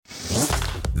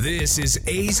This is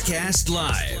A's Cast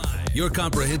Live, your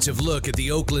comprehensive look at the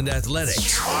Oakland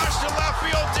Athletics. Watch the left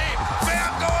field deep.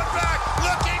 Pham going back,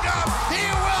 looking up. He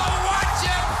will watch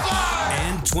it fly.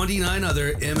 And 29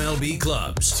 other MLB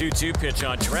clubs. 2-2 pitch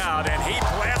on Trout, and he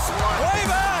blasts one. Way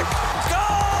back.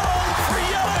 Goal for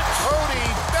Yelich. Cody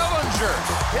Bellinger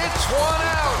hits one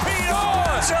out.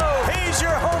 So he's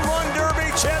your home run derby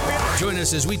champion. Join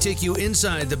us as we take you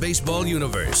inside the baseball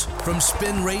universe. From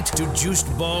spin rate to juiced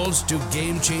balls to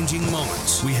game-changing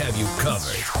moments, we have you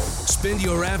covered. Spend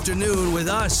your afternoon with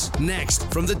us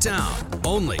next from the town,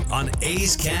 only on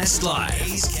A's Cast Live.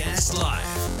 A's Cast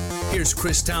Live. Here's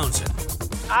Chris Townsend.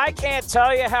 I can't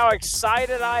tell you how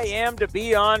excited I am to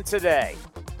be on today.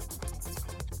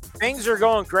 Things are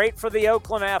going great for the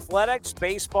Oakland Athletics.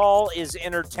 Baseball is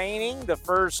entertaining. The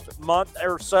first month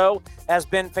or so has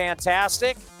been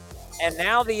fantastic. And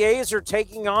now the A's are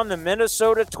taking on the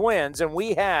Minnesota Twins, and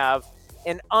we have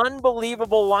an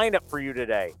unbelievable lineup for you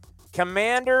today.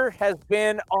 Commander has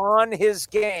been on his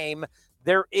game.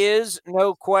 There is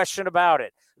no question about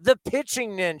it. The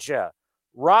pitching ninja,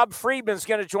 Rob Friedman's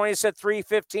going to join us at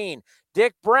 3:15.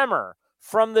 Dick Bremer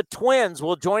from the Twins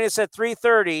will join us at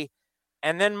 3:30.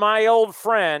 And then my old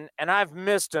friend, and I've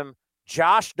missed him,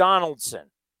 Josh Donaldson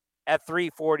at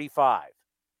 3:45.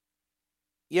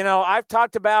 You know, I've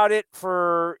talked about it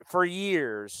for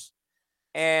years.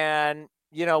 And,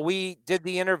 you know, we did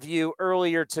the interview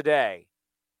earlier today.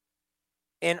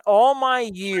 In all my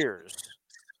years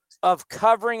of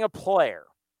covering a player,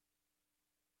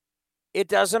 it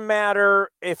doesn't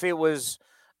matter if it was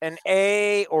an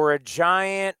A or a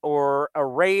Giant or a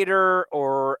Raider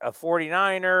or a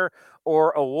 49er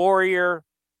or a Warrior,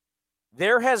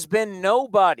 there has been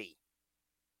nobody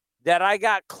that I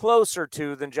got closer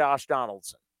to than Josh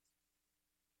Donaldson.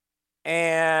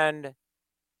 And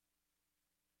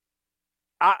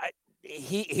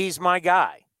he's my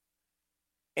guy.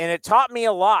 And it taught me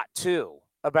a lot, too,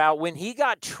 about when he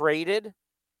got traded,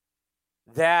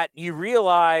 that you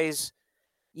realize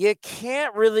you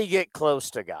can't really get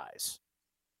close to guys.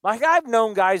 Like, I've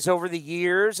known guys over the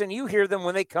years, and you hear them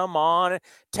when they come on.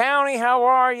 Townie, how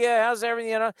are you? How's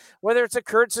everything? You know, whether it's a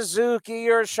Kurt Suzuki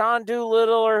or a Sean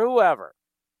Doolittle or whoever.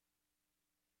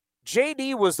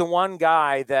 JD was the one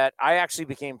guy that I actually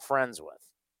became friends with.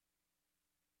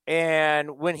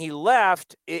 And when he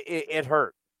left, it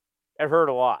hurt. It hurt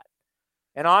a lot.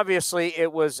 And obviously,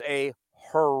 it was a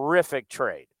horrific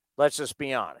trade. Let's just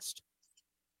be honest.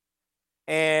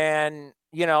 And,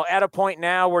 you know, at a point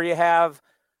now where you have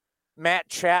Matt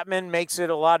Chapman makes it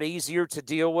a lot easier to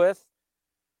deal with.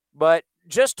 But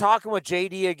just talking with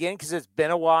JD again, because it's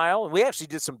been a while, and we actually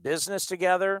did some business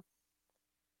together.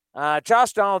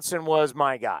 Josh Donaldson was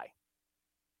my guy.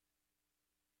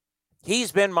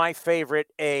 He's been my favorite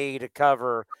A to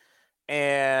cover,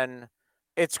 and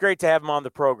it's great to have him on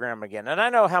the program again. And I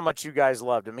know how much you guys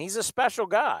loved him. He's a special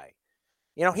guy.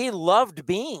 You know, he loved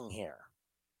being here.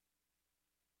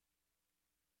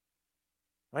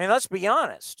 I mean, let's be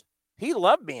honest. He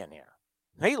loved being here.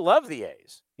 He loved the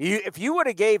A's. If you would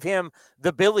have gave him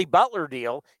the Billy Butler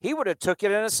deal, he would have took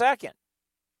it in a second.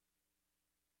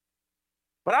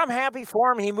 But I'm happy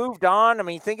for him. He moved on. I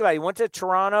mean, think about it. He went to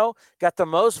Toronto, got the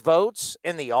most votes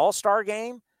in the All-Star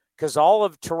game because all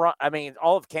of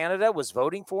Canada was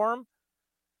voting for him,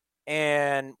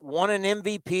 and won an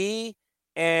MVP.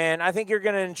 And I think you're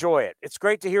going to enjoy it. It's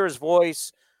great to hear his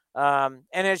voice. And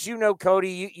as you know,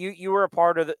 Cody, you were a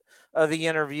part of the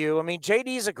interview. I mean,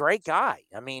 JD's a great guy.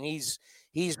 I mean,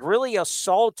 he's really a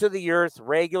salt to the earth,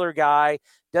 regular guy.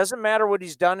 Doesn't matter what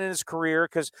he's done in his career,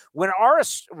 because when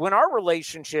our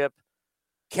relationship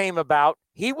came about,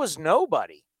 he was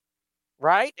nobody,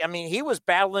 right? I mean, he was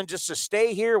battling just to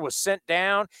stay here, was sent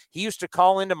down. He used to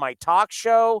call into my talk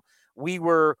show. We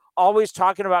were always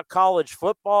talking about college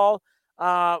football.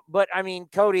 But I mean,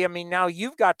 Cody, I mean, now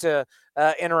you've got to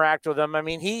interact with him. I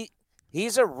mean,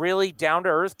 he's a really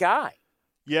down-to-earth guy.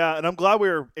 Yeah, and I'm glad we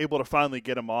were able to finally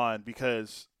get him on,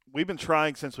 because we've been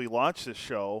trying since we launched this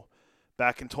show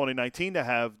back in 2019 to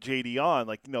have JD on.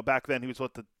 Like, you know, back then he was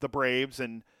with the Braves,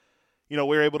 and, you know,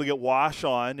 we were able to get Wash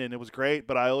on, and it was great,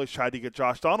 but I always tried to get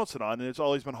Josh Donaldson on, and it's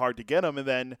always been hard to get him. And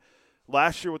then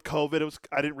last year with COVID,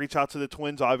 I didn't reach out to the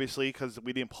Twins, obviously, because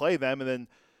we didn't play them, and then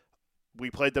we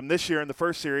played them this year in the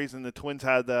first series, and the Twins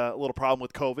had a little problem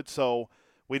with COVID, so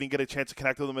we didn't get a chance to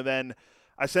connect with them. And then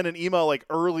I sent an email like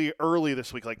early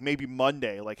this week, like maybe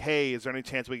Monday, like, hey, is there any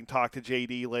chance we can talk to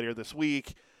JD later this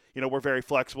week? You know, we're very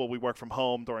flexible. We work from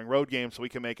home during road games, so we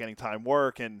can make any time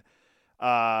work. And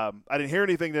I didn't hear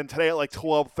anything. Then today at like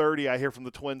 12:30, I hear from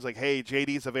the Twins, like, hey,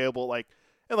 JD's available like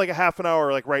in like a half an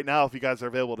hour, like right now, if you guys are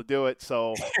available to do it.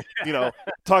 So,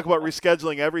 talk about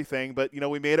rescheduling everything. But,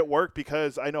 we made it work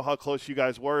because I know how close you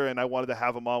guys were, and I wanted to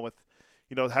have them on with,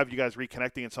 have you guys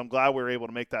reconnecting. And so I'm glad we were able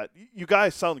to make that. You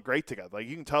guys sound great together. Like,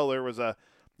 you can tell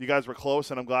you guys were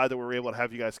close, and I'm glad that we were able to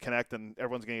have you guys connect, and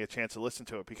everyone's going to get a chance to listen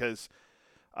to it because,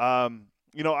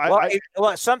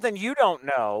 something you don't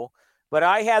know, but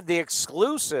I had the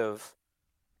exclusive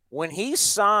when he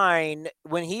re-signed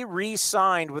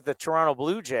with the Toronto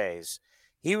Blue Jays.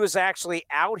 He was actually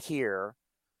out here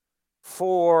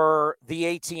for the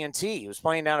AT&T. He was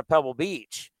playing down at Pebble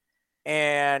Beach,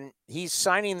 and he's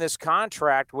signing this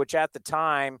contract, which at the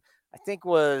time I think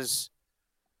was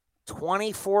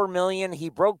 $24 million. He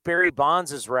broke Barry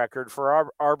Bonds' record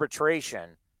for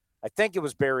arbitration. I think it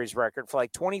was Barry's record for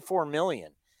like $24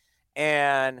 million.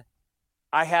 And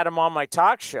I had him on my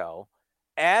talk show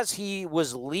as he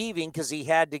was leaving because he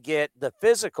had to get the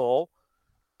physical,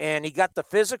 and he got the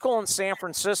physical in San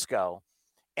Francisco,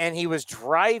 and he was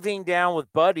driving down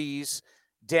with buddies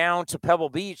down to Pebble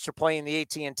Beach to play in the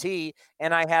AT&T,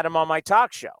 and I had him on my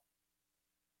talk show.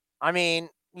 I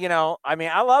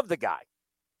love the guy,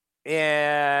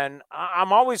 and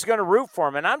I'm always going to root for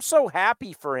him, and I'm so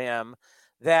happy for him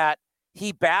that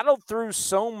he battled through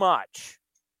so much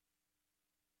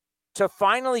to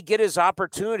finally get his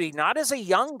opportunity, not as a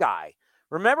young guy.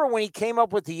 Remember when he came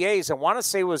up with the A's, I want to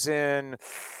say it was in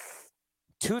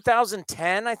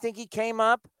 2010, I think he came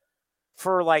up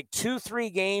for like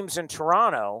 2-3 games in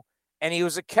Toronto, and he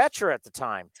was a catcher at the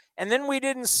time. And then we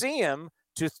didn't see him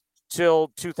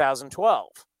till 2012.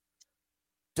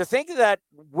 To think that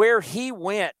where he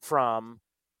went from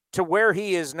to where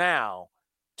he is now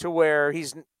to where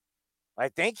I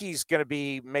think he's going to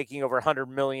be making over $100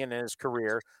 million in his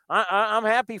career. I'm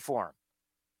happy for him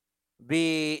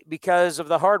because of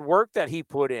the hard work that he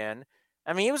put in.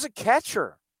 I mean, he was a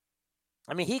catcher.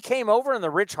 I mean, he came over in the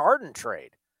Rich Harden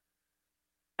trade,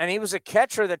 and he was a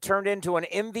catcher that turned into an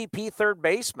MVP third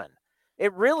baseman.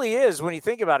 It really is, when you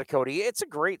think about it, Cody, it's a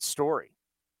great story.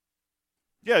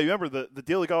 Yeah, you remember the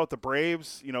deal he got with the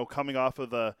Braves, coming off of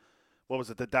the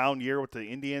down year with the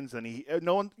Indians, and you didn't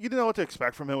know what to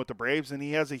expect from him with the Braves, and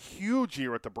he has a huge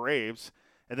year with the Braves,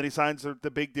 and then he signs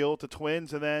the big deal with the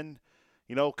Twins, and then,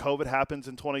 COVID happens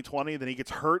in 2020, then he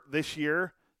gets hurt this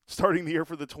year, starting the year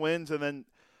for the Twins, and then,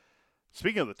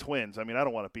 speaking of the Twins, I mean, I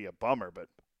don't want to be a bummer, but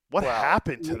what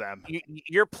happened to them?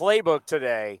 Your playbook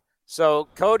today, so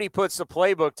Cody puts the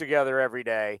playbook together every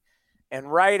day, and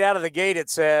right out of the gate it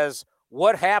says,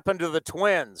 what happened to the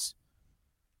Twins?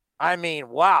 I mean,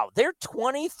 wow, they're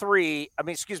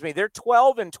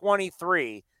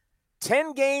 12-23,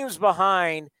 10 games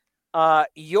behind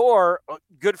your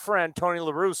good friend, Tony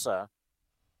La Russa.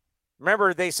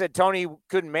 Remember, they said Tony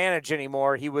couldn't manage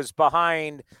anymore. He was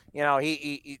behind,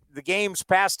 the games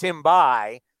passed him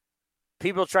by.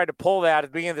 People tried to pull that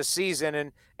at the beginning of the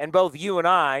season, and both you and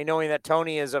I, knowing that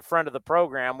Tony is a friend of the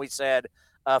program, we said,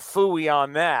 phooey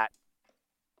on that.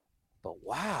 But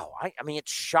wow, I mean,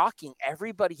 it's shocking.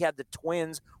 Everybody had the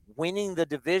Twins winning the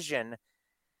division,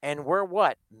 and we're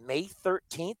May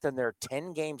 13th, and they're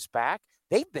 10 games back?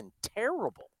 They've been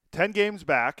terrible. 10 games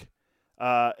back.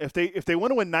 If they want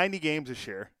to win 90 games this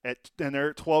year, and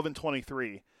they're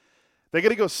 12-23, they're going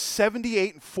to go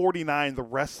 78-49 the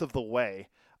rest of the way.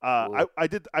 I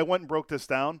went and broke this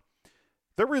down.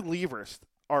 Their relievers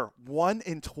are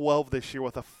 1-12 this year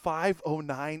with a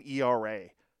 5.09 ERA.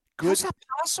 How's that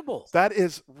possible? That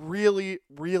is really,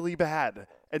 really bad.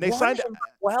 And they signed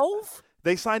 12.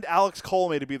 They signed Alex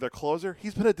Colomé to be their closer.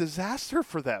 He's been a disaster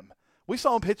for them. We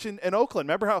saw him pitch in Oakland.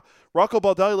 Remember how Rocco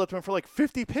Baldelli left him for like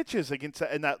 50 pitches against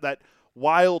in that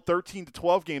wild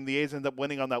 13-12 game the A's ended up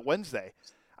winning on that Wednesday.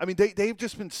 I mean, they've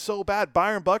just been so bad.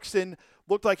 Byron Buxton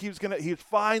looked like he was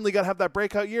finally gonna have that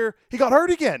breakout year. He got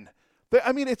hurt again.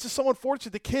 I mean, it's just so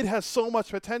unfortunate. The kid has so much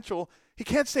potential. He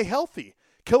can't stay healthy.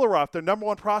 Killaroff, their number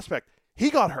one prospect,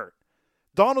 he got hurt.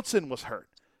 Donaldson was hurt.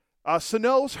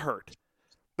 Sano's hurt.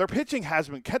 Their pitching has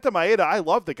been. Kenta Maeda, I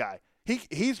love the guy.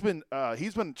 He's been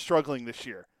struggling this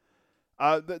year.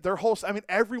 Their whole, I mean,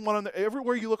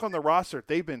 everywhere you look on the roster,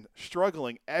 they've been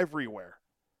struggling everywhere.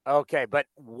 Okay, but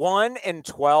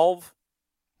 1-12.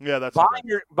 Yeah, that's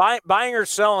buying or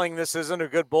selling. This isn't a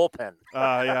good bullpen.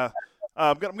 Yeah,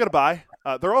 I'm gonna buy.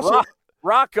 They're also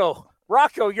Rocco,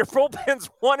 your bullpen's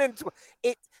 1-12.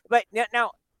 But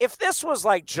now, if this was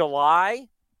like July,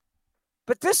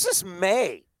 but this is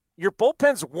May. Your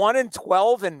bullpen's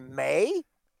 1-12 in May.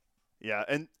 Yeah,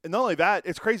 and not only that,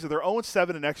 it's crazy. They're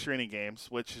 0-7 in extra inning games,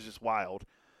 which is just wild.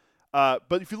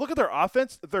 But if you look at their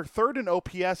offense, they're third in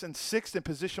OPS and sixth in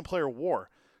position player WAR.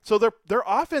 So their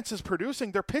offense is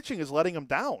producing. Their pitching is letting them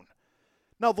down.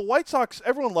 Now, the White Sox,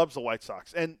 everyone loves the White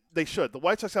Sox, and they should. The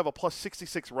White Sox have a plus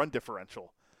 66 run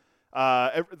differential.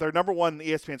 They're number one in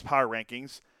ESPN's power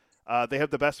rankings. They have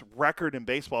the best record in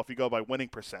baseball if you go by winning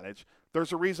percentage.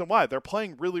 There's a reason why. They're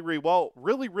playing really,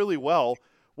 really well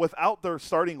without their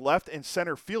starting left and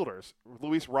center fielders.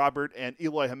 Luis Robert and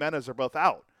Eloy Jimenez are both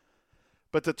out.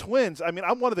 But the Twins, I mean,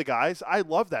 I'm one of the guys. I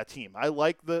love that team. I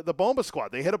like the Bomba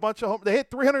squad. They hit they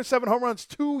hit 307 home runs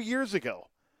 2 years ago.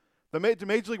 The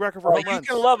Major League record for home runs.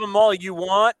 You can love them all you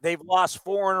want. They've lost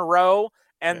 4 in a row,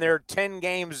 and they're 10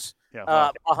 games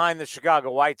behind the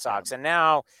Chicago White Sox. And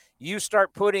now you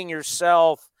start putting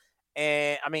yourself,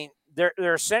 they're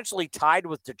essentially tied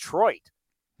with Detroit.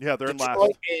 Yeah, they're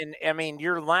Detroit in last.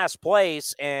 You're in last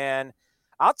place. And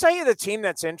I'll tell you the team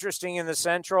that's interesting in the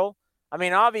Central.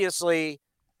 Obviously,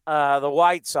 the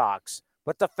White Sox.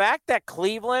 But the fact that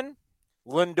Cleveland,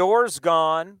 Lindor's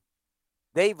gone,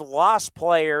 they've lost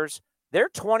players. They're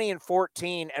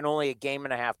 20-14 and only a game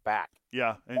and a half back.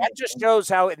 Yeah. That just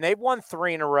shows and they've won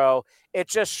 3 in a row. It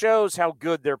just shows how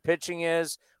good their pitching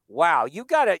is. Wow, you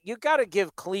gotta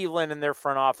give Cleveland and their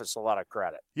front office a lot of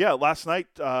credit. Yeah, last night,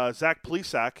 Zach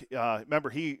Plesac, remember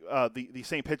the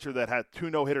same pitcher that had 2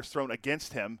 no-hitters thrown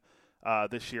against him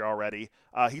this year already.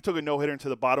 He took a no-hitter into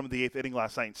the bottom of the 8th inning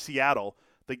last night in Seattle.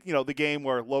 The game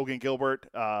where Logan Gilbert,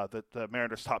 the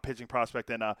Mariners' top pitching prospect,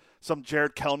 and some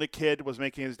Jared Kelenic kid was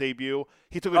making his debut.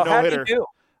 He took a no-hitter. How'd he do?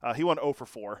 He went 0 for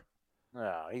 4.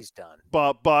 Oh, he's done.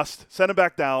 Bust. Send him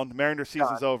back down. Mariners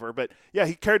season's over. But, yeah,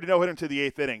 he carried a no-hitter into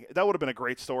the 8th inning. That would have been a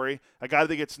great story. A guy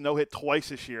that gets no-hit twice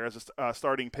this year as a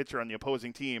starting pitcher on the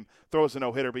opposing team throws a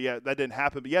no-hitter. But, yeah, that didn't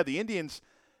happen. But, yeah, the Indians,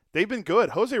 they've been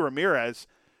good. Jose Ramirez,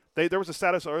 there was a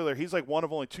status earlier. He's like one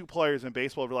of only 2 players in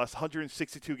baseball over the last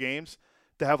 162 games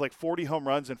to have like 40 home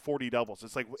runs and 40 doubles.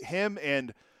 It's like him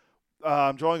and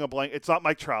I'm drawing a blank. It's not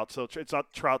Mike Trout, so it's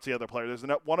not Trout's the other player. There's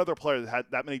one other player that had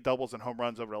that many doubles and home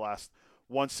runs over the last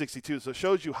 162. So it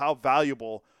shows you how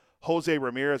valuable Jose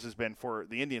Ramirez has been for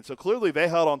the Indians. So clearly they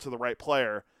held on to the right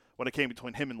player when it came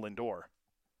between him and Lindor.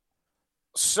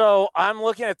 So I'm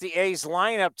looking at the A's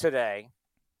lineup today,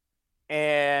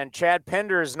 and Chad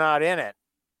Pinder is not in it.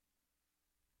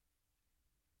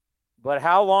 But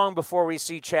how long before we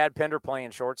see Chad Pinder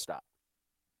playing shortstop?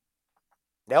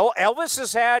 Elvis has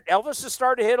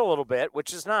started to hit a little bit,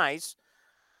 which is nice,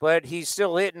 but he's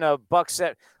still hitting a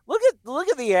 .7. Look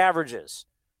at the averages.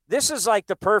 This is like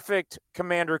the perfect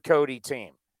Commander Cody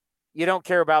team. You don't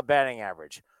care about batting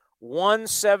average.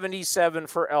 177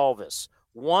 for Elvis,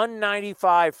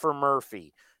 195 for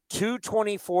Murphy,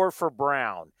 224 for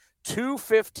Brown,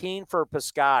 215 for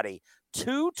Piscotty,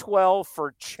 212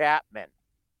 for Chapman.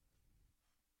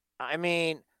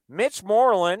 Mitch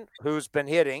Moreland, who's been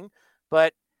hitting,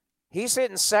 but he's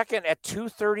hitting second at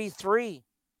 233.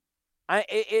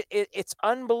 It's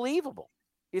unbelievable.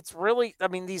 It's really,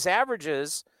 these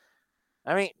averages,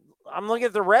 I'm looking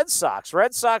at the Red Sox.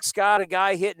 Red Sox got a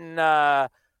guy hitting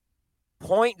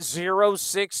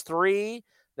 .063.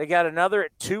 They got another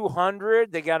at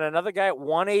 200. They got another guy at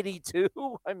 182.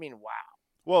 Wow.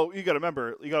 Well, you got to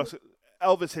remember,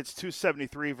 Elvis hits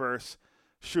 273 versus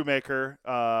Shoemaker.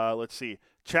 Let's see.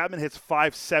 Chapman hits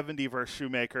 570 versus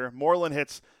Shoemaker. Moreland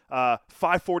hits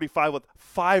 545 with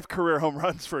 5 career home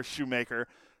runs for Shoemaker.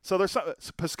 So there's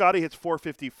Piscotty hits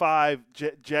 455.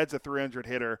 Jed's a 300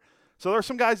 hitter. So there's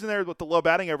some guys in there with the low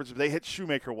batting average, but they hit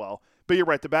Shoemaker well. But you're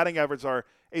right, the batting averages are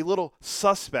a little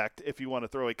suspect if you want to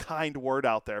throw a kind word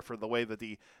out there for the way that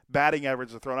the batting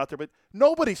averages are thrown out there. But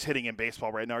nobody's hitting in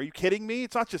baseball right now. Are you kidding me?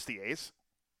 It's not just the A's.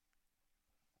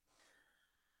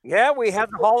 Yeah, we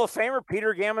had the Hall of Famer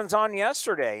Peter Gammons on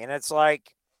yesterday, and it's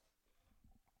like,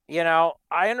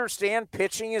 I understand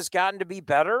pitching has gotten to be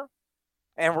better,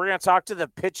 and we're going to talk to the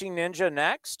pitching ninja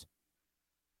next,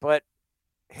 but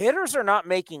hitters are not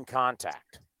making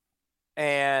contact,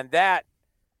 and that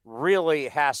really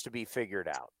has to be figured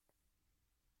out.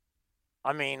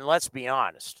 Let's be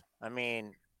honest. I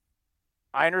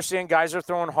understand guys are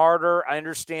throwing harder. I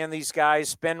understand these guys'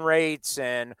 spin rates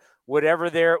and whatever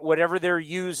they're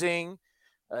using.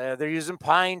 They're using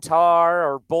pine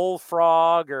tar or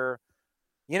bullfrog or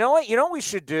you know what we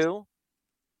should do?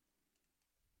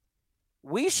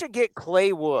 We should get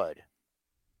Clay Wood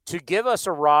to give us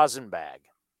a rosin bag.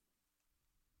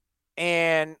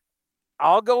 And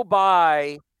I'll go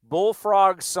buy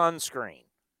bullfrog sunscreen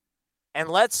and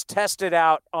let's test it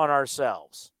out on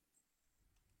ourselves.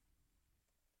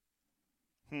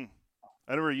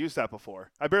 I never used that before.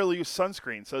 I barely use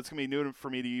sunscreen, so it's going to be new for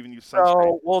me to even use sunscreen.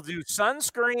 So we'll do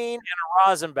sunscreen and a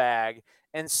rosin bag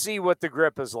and see what the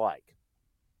grip is like.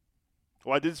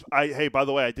 Well, hey, by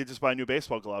the way, I did just buy new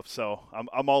baseball gloves, so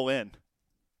I'm all in.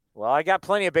 Well, I got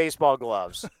plenty of baseball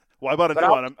gloves. Well, I bought a new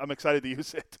one. I'm excited to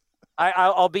use it.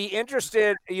 I'll be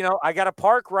interested. You know, I got a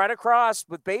park right across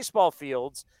with baseball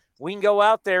fields. We can go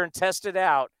out there and test it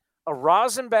out. A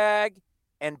rosin bag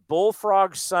and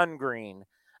Bullfrog sunscreen,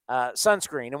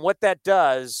 and what that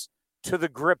does to the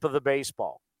grip of the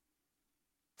baseball.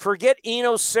 Forget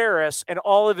Eno Saris and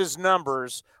all of his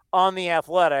numbers on The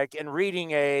Athletic and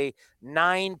reading a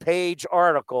 9-page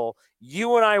article.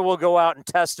 You and I will go out and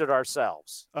test it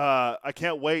ourselves. I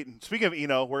can't wait. And speaking of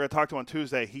Eno, we're going to talk to him on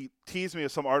Tuesday. He teased me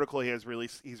with some article he's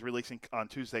releasing on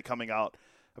Tuesday coming out.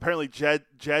 Apparently,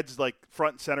 Jed's like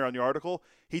front and center on the article.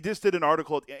 He just did an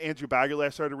article that Andrew Baggerly I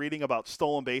started reading about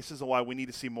stolen bases and why we need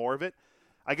to see more of it.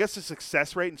 I guess the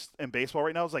success rate in baseball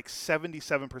right now is like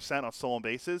 77% on stolen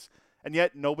bases, and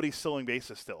yet nobody's stealing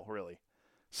bases still, really.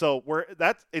 So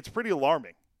it's pretty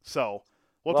alarming. So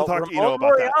we'll have to talk to Eno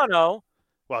about Laureano,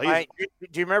 that. Well,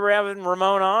 do you remember having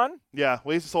Ramon on? Yeah,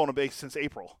 well, he's stolen a base since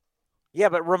April. Yeah,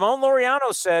 but Ramon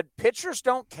Laureano said pitchers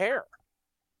don't care.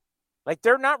 Like,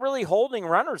 they're not really holding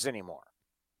runners anymore.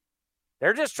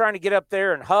 They're just trying to get up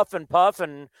there and huff and puff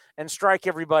and strike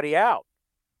everybody out.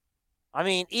 I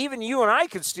mean, even you and I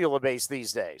could steal a base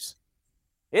these days.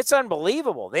 It's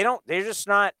unbelievable. They're just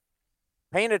not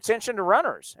paying attention to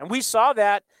runners. And we saw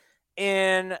that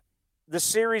in the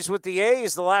series with the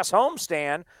A's, the last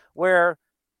homestand, where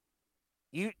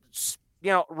you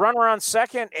runner on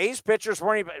second, A's pitchers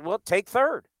weren't even, well, take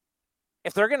third.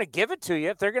 If they're going to give it to you,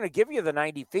 if they're going to give you the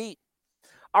 90 feet.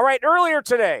 All right, earlier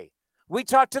today, we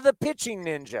talked to the pitching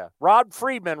ninja, Rob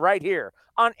Friedman, right here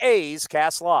on A's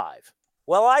Cast Live.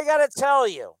 Well, I got to tell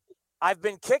you, I've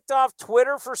been kicked off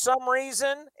Twitter for some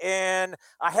reason, and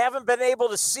I haven't been able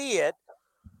to see it.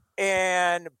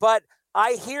 But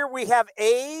I hear we have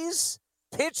A's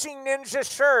Pitching Ninja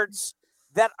shirts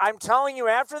that I'm telling you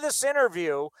after this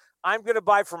interview, I'm going to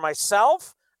buy for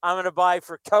myself, I'm going to buy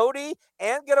for Cody,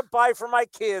 and going to buy for my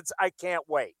kids. I can't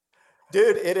wait.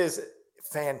 Dude, it is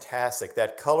fantastic.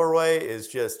 That colorway is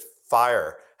just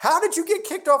fire. How did you get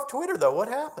kicked off Twitter, though? What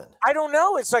happened? I don't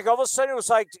know. It's like all of a sudden it was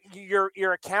like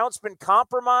your account's been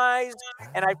compromised,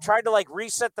 and I've tried to like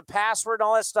reset the password and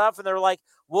all that stuff, and they're like,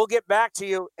 we'll get back to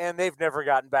you, and they've never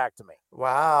gotten back to me.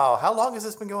 Wow. How long has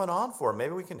this been going on for?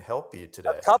 Maybe we can help you today.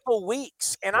 A couple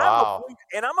weeks. And wow.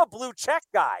 I'm a blue check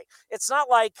guy. It's not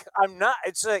like I'm not.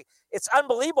 It's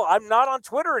unbelievable. I'm not on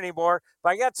Twitter anymore, but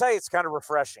I got to tell you, it's kind of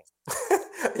refreshing.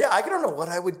 Yeah, I don't know what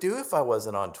I would do if I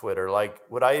wasn't on Twitter. Like,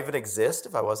 would I even exist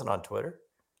if I wasn't on Twitter?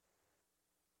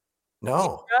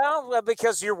 No. Well,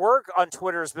 because your work on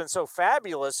Twitter has been so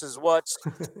fabulous is what's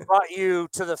brought you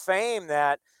to the fame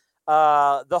that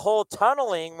the whole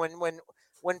tunneling,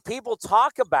 when people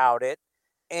talk about it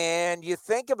and you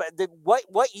think about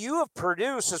what you have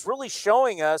produced is really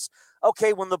showing us,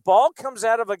 okay, when the ball comes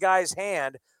out of a guy's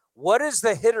hand, what is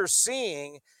the hitter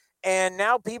seeing? And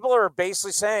now people are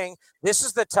basically saying this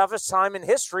is the toughest time in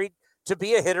history to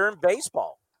be a hitter in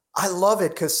baseball. I love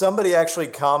it because somebody actually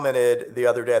commented the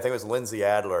other day, I think it was Lindsay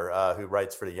Adler, who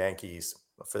writes for the Yankees,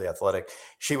 for The Athletic.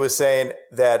 She was saying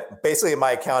that basically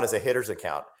my account is a hitter's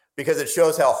account because it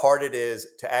shows how hard it is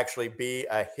to actually be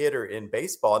a hitter in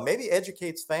baseball and maybe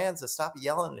educates fans to stop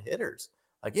yelling at hitters.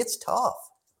 Like, it's tough.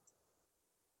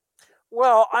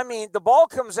 Well, I mean, the ball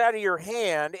comes out of your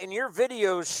hand, and your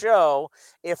videos show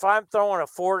if I'm throwing a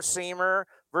four-seamer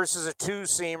versus a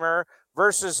two-seamer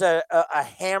versus a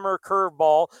hammer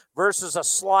curveball versus a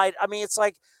slide. I mean, it's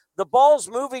like the ball's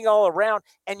moving all around.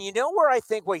 And you know where I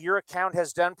think what your account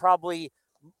has done probably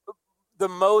the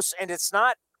most, and it's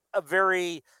not a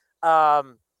very the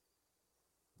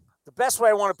best way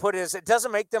I want to put it is it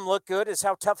doesn't make them look good, is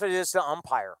how tough it is to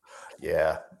umpire.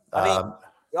 Yeah. I mean,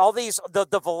 all these,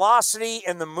 the velocity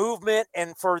and the movement,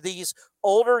 and for these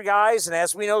older guys, and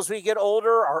as we know, as we get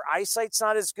older, our eyesight's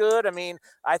not as good. I mean,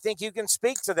 I think you can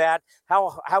speak to that,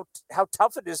 how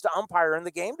tough it is to umpire in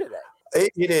the game today.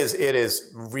 It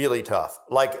is really tough.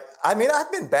 Like, I mean,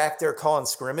 I've been back there calling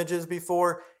scrimmages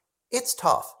before. It's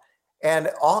tough.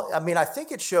 And I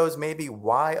think it shows maybe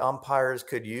why umpires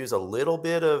could use a little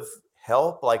bit of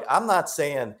help. Like, I'm not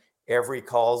saying every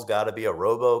call's got to be a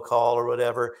robocall or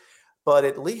whatever, but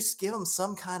at least give them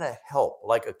some kind of help,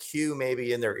 like a cue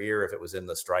maybe in their ear if it was in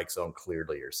the strike zone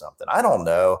clearly or something. I don't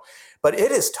know, but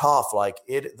it is tough. Like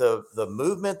the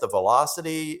movement, the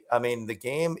velocity. I mean, the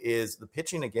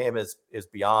pitching game is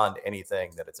beyond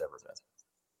anything that it's ever been.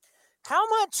 How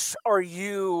much are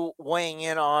you weighing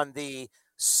in on the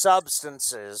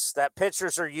substances that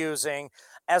pitchers are using?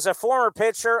 As a former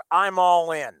pitcher, I'm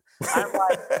all in.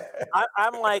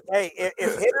 I'm like, hey,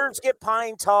 if hitters get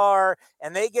pine tar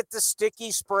and they get the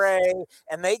sticky spray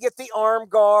and they get the arm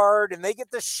guard and they get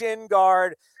the shin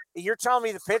guard, You're telling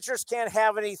me the pitchers can't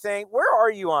have anything? Where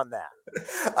are you on that?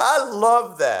 I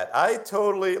love that. I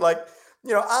totally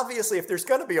obviously if there's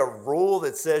going to be a rule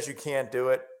that says you can't do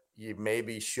it, you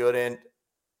maybe shouldn't,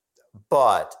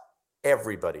 but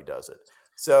everybody does it.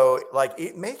 So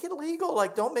make it legal.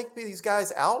 Like, don't make these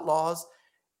guys outlaws.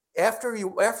 After a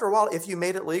while, if you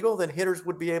made it legal, then hitters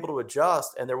would be able to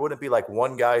adjust, and there wouldn't be like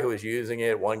one guy who was using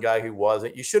it, one guy who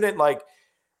wasn't. You shouldn't, like,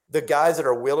 the guys that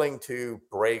are willing to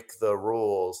break the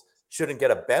rules shouldn't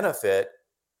get a benefit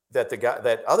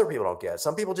that other people don't get.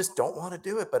 Some people just don't want to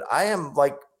do it, but I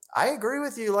agree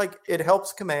with you. Like, it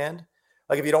helps command.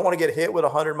 Like, if you don't want to get hit with a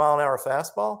 100-mile-an-hour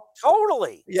fastball,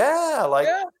 totally. Yeah,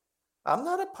 I'm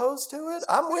not opposed to it.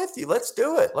 I'm with you. Let's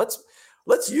do it. Let's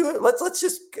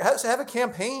just have a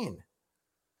campaign.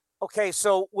 Okay,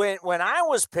 so when I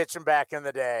was pitching back in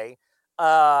the day,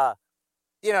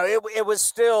 it was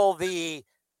still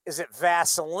is it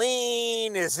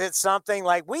Vaseline? Is it something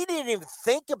like, we didn't even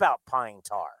think about pine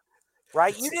tar,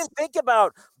 right? You didn't think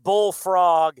about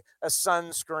Bullfrog, a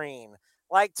sunscreen.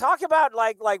 Like, talk about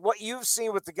like what you've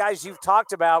seen with the guys you've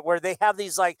talked about, where they have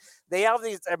these, I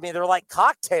mean, they're like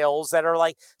cocktails that are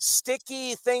like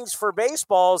sticky things for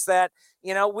baseballs that,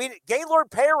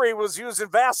 Gaylord Perry was using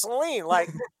Vaseline. Like,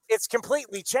 it's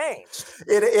completely changed.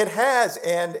 It has,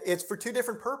 and it's for two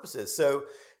different purposes. So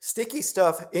sticky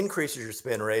stuff increases your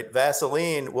spin rate.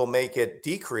 Vaseline will make it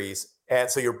decrease,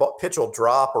 and so your pitch will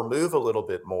drop or move a little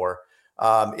bit more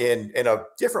in a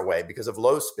different way because of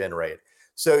low spin rate.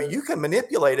 So you can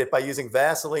manipulate it by using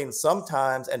Vaseline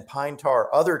sometimes and pine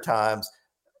tar other times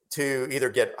to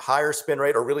either get higher spin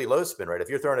rate or really low spin rate. If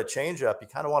you're throwing a changeup, you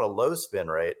kind of want a low spin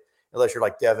rate, unless you're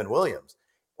like Devin Williams,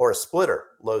 or a splitter,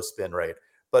 low spin rate.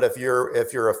 But if you're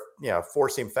a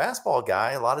four-seam fastball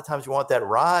guy, a lot of times you want that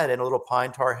ride, and a little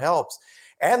pine tar helps.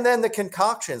 And then the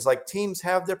concoctions, like, teams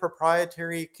have their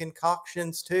proprietary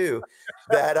concoctions too,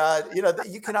 that that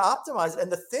you can optimize.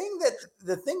 And the thing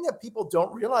that people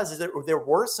don't realize is that there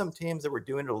were some teams that were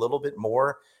doing it a little bit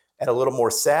more and a little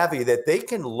more savvy, that they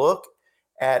can look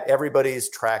at everybody's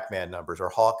TrackMan numbers or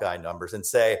Hawkeye numbers and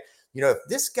say, if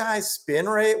this guy's spin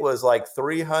rate was like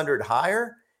 300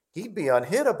 higher, he'd be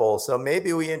unhittable. So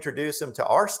maybe we introduce him to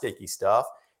our sticky stuff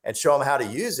and show him how to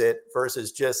use it,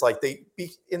 versus just like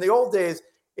in the old days,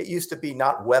 it used to be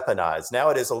not weaponized. Now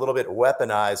it is a little bit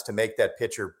weaponized to make that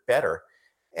pitcher better.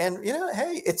 And,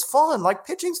 hey, it's fun. Like,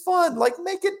 pitching's fun. Like,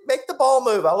 make the ball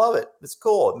move. I love it. It's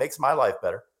cool. It makes my life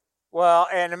better. Well,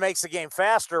 and it makes the game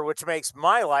faster, which makes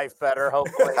my life better,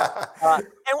 hopefully. And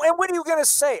what are you going to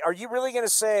say? Are you really going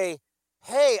to say,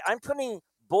 hey, I'm putting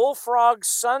Bullfrog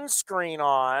sunscreen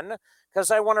on because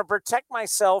I want to protect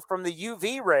myself from the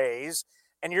UV rays,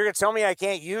 and you're going to tell me I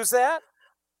can't use that?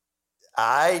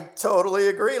 I totally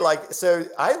agree. Like, so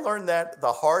I learned that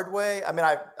the hard way. I mean,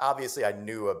 I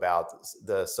knew about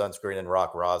the sunscreen and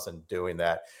rock rosin doing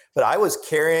that, but I was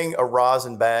carrying a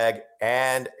rosin bag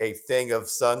and a thing of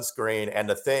sunscreen, and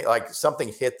the thing, like,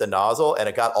 something hit the nozzle and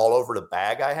it got all over the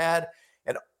bag I had.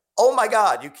 And oh my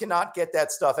God, you cannot get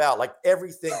that stuff out. Like,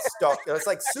 everything stuck. It's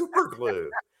like super glue.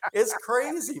 It's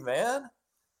crazy, man.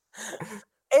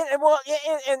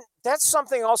 And that's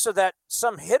something also that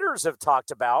some hitters have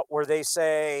talked about, where they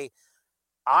say,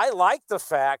 I like the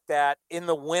fact that in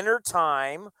the winter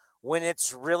time, when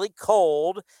it's really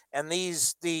cold and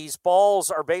these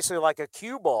balls are basically like a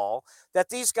cue ball, that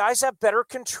these guys have better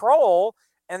control,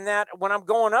 and that when I'm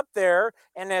going up there,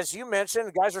 and as you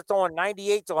mentioned, guys are throwing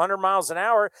 98 to 100 miles an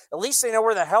hour, at least they know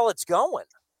where the hell it's going.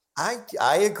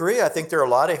 I agree. I think there are a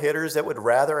lot of hitters that would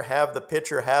rather have the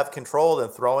pitcher have control than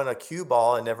throwing a cue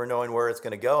ball and never knowing where it's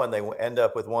going to go, and they end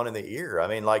up with one in the ear. I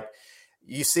mean, like,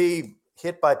 you see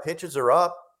hit by pitches are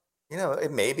up.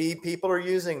 Maybe people are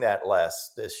using that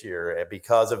less this year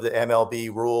because of the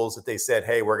MLB rules that they said,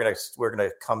 hey, we're gonna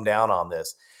come down on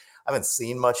this. I haven't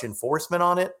seen much enforcement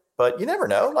on it, but you never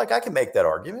know. Like, I can make that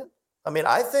argument. I mean,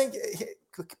 I think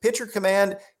pitcher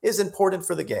command is important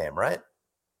for the game, right?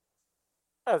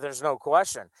 Oh, there's no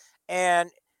question.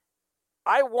 And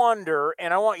I wonder,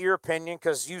 and I want your opinion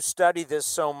because you study this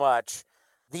so much,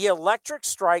 the electric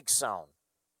strike zone,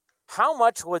 how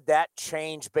much would that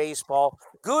change baseball,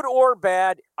 good or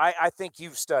bad? I think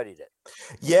you've studied it.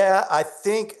 Yeah, I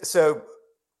think so.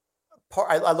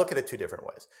 I look at it two different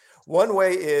ways. One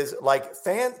way is, like,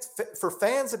 for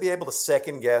fans to be able to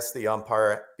second guess the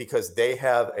umpire because they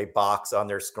have a box on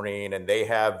their screen and they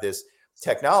have this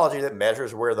technology that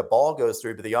measures where the ball goes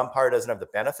through, but the umpire doesn't have the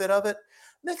benefit of it,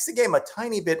 makes the game a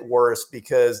tiny bit worse,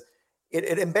 because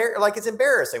it's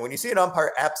embarrassing when you see an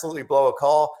umpire absolutely blow a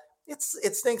call. It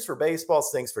stinks for baseball, it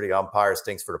stinks for the umpire, it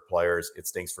stinks for the players, it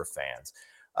stinks for fans.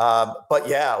 But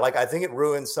yeah, like I think it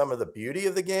ruins some of the beauty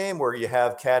of the game where you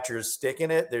have catchers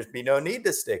sticking it. There's be no need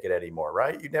to stick it anymore,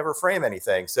 right? You never frame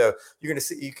anything. So you're going to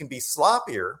see, you can be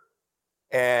sloppier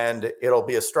and it'll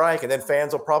be a strike. And then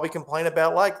fans will probably complain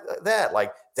about like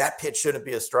that pitch shouldn't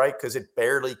be a strike because it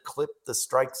barely clipped the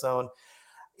strike zone.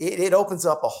 It opens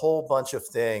up a whole bunch of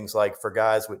things like for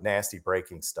guys with nasty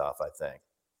breaking stuff, I think.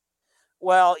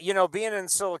 Well, being in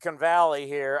Silicon Valley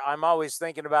here, I'm always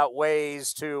thinking about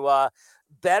ways to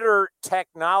better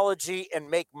technology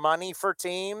and make money for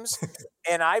teams.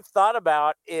 And I've thought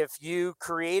about if you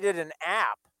created an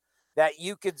app that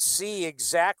you could see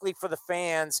exactly for the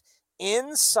fans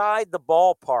inside the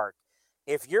ballpark.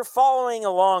 If you're following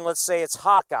along, let's say it's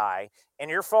Hawkeye, and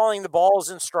you're following the balls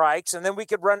and strikes, and then we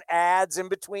could run ads in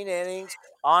between innings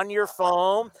on your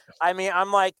phone. I mean,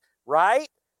 I'm like, right?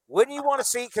 Wouldn't you want to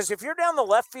see? Because if you're down the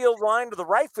left field line to the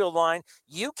right field line,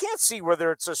 you can't see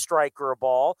whether it's a strike or a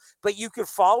ball, but you could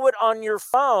follow it on your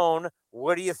phone.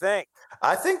 What do you think?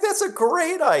 I think that's a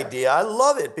great idea. I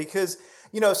love it because,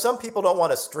 some people don't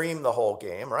want to stream the whole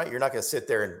game, right? You're not going to sit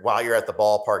there and while you're at the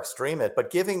ballpark stream it, but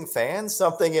giving fans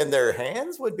something in their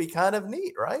hands would be kind of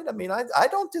neat, right? I mean, I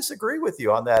don't disagree with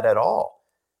you on that at all.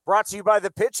 Brought to you by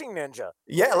the Pitching Ninja.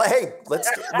 Yeah, hey,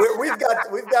 we've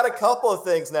got a couple of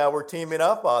things now we're teaming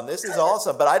up on. This is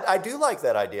awesome, but I do like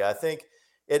that idea. I think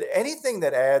anything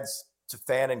that adds to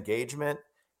fan engagement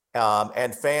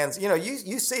and fans,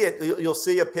 you see it. You'll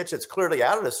see a pitch that's clearly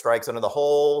out of the strike zone, and the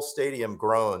whole stadium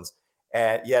groans.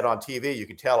 And yet on TV, you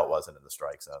can tell it wasn't in the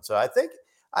strike zone. So I think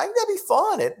that'd be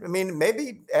fun.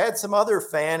 Maybe add some other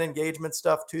fan engagement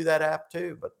stuff to that app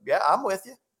too. But yeah, I'm with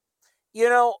you.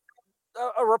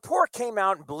 A report came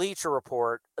out in Bleacher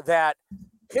Report that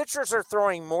pitchers are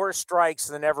throwing more strikes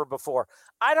than ever before.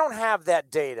 I don't have that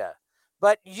data,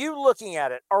 but you looking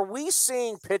at it, are we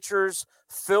seeing pitchers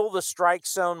fill the strike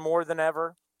zone more than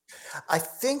ever? I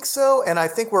think so. And I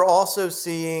think we're also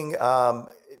seeing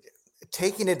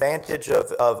taking advantage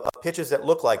of pitches that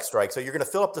look like strikes. So you're going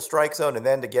to fill up the strike zone and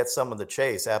then to get some of the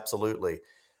chase. Absolutely.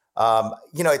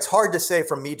 It's hard to say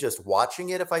from me just watching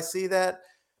it if I see that.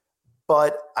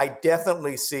 But I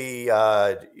definitely see,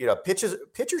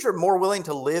 pitchers are more willing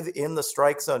to live in the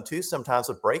strike zone too. Sometimes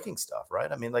with breaking stuff,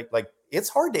 right? I mean, like it's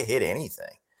hard to hit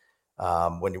anything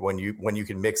when you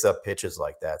can mix up pitches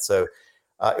like that. So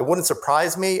it wouldn't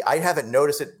surprise me. I haven't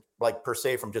noticed it like per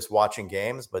se from just watching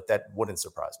games, but that wouldn't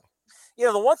surprise me.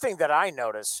 The one thing that I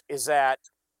notice is that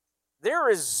there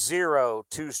is 0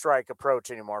 2-strike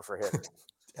approach anymore for hitters.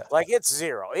 Yeah. Like it's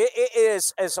 0. It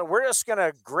is, and so we're just going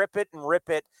to grip it and rip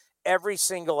it every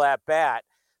single at bat.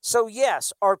 So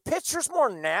yes, are pitchers more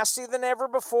nasty than ever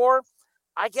before?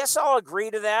 I guess I'll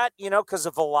agree to that, because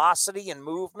of velocity and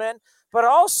movement, but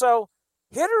also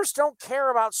hitters don't care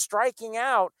about striking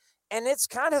out. And it's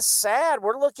kind of sad.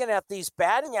 We're looking at these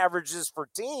batting averages for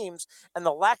teams and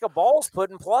the lack of balls put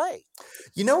in play.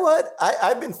 You know what?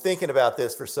 I've been thinking about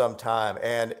this for some time.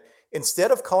 And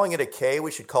instead of calling it a K, we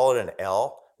should call it an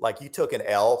L. Like you took an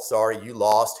L. Sorry, you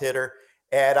lost, hitter.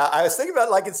 And I was thinking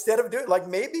about instead of doing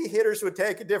maybe hitters would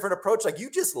take a different approach. Like you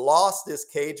just lost this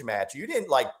cage match. You didn't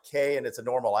like K and it's a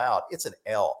normal out. It's an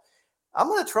L. I'm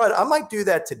going to I might do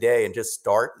that today and just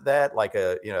start that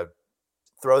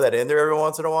throw that in there every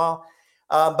once in a while.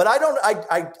 But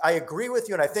I agree with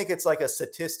you. And I think it's like a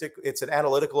statistic. It's an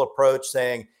analytical approach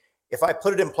saying, if I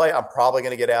put it in play, I'm probably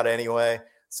going to get out anyway.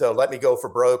 So let me go for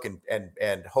broke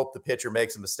and hope the pitcher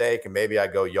makes a mistake. And maybe I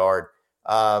go yard.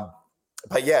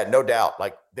 But yeah, no doubt,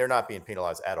 they're not being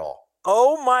penalized at all.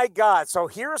 Oh my God. So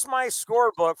here's my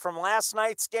scorebook from last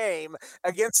night's game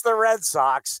against the Red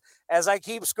Sox as I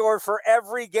keep score for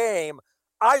every game.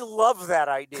 I love that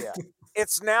idea.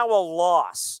 It's now a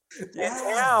loss. Yeah.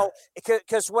 And now,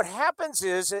 because what happens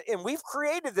is, and we've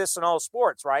created this in all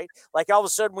sports, right? Like all of a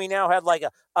sudden we now have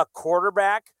a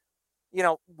quarterback.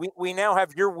 We now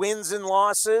have your wins and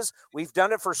losses. We've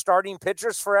done it for starting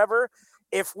pitchers forever.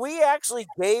 If we actually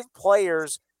gave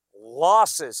players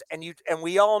losses and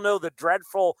we all know the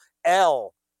dreadful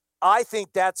L, I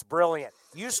think that's brilliant.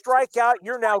 You strike out,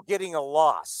 you're now getting a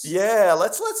loss. Yeah,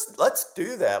 let's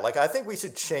do that. I think we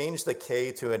should change the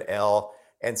K to an L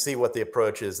and see what the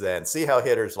approach is then. See how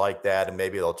hitters like that, and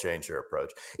maybe they'll change their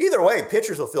approach. Either way,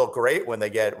 pitchers will feel great when they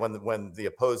get when the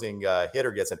opposing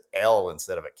hitter gets an L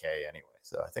instead of a K anyway.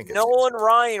 So I think it's Nolan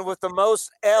Ryan with the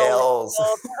most L's. I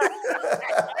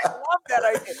love that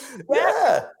idea.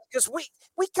 Yeah, because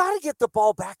we got to get the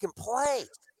ball back in play.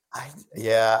 I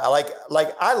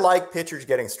like pitchers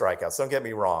getting strikeouts. Don't get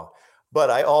me wrong, but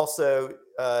I also,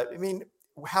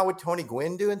 how would Tony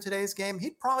Gwynn do in today's game?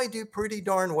 He'd probably do pretty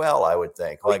darn well, I would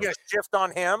think. You gonna shift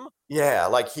on him? Yeah,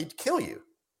 he'd kill you.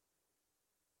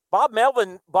 Bob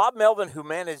Melvin, who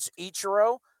managed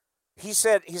Ichiro, he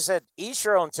said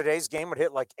Ichiro in today's game would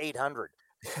hit like 800.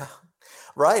 Yeah,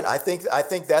 right. I think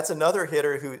that's another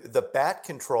hitter who the bat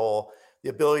control, the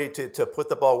ability to put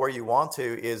the ball where you want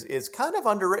to is kind of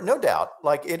underrated. No doubt.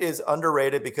 Like it is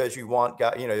underrated because you've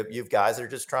guys that are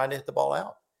just trying to hit the ball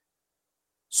out.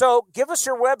 So give us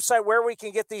your website where we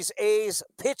can get these A's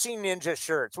Pitching Ninja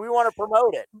shirts. We want to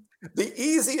promote it. The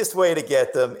easiest way to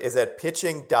get them is at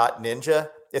pitching.ninja.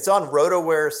 It's on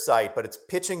RotoWare's site, but it's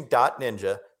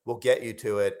pitching.ninja. We'll get you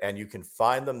to it, and you can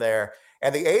find them there.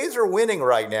 And the A's are winning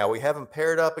right now. We have them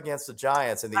paired up against the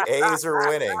Giants, and the A's are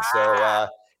winning. So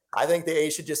I think the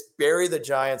A's should just bury the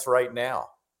Giants right now.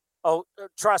 Oh,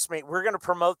 trust me, we're going to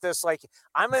promote this. Like,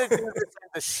 I'm going to do this in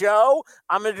the show.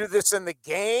 I'm going to do this in the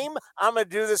game. I'm going to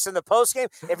do this in the postgame.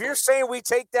 If you're saying we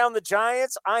take down the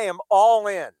Giants, I am all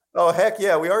in. Oh, heck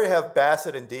yeah. We already have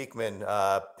Bassett and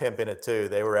Diekman pimping it, too.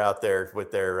 They were out there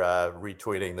with their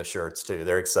retweeting the shirts, too.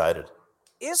 They're excited.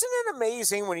 Isn't it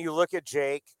amazing when you look at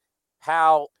Jake,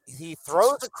 how he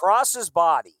throws across his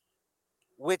body,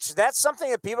 which that's something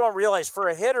that people don't realize. For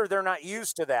a hitter, they're not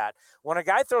used to that. When a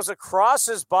guy throws across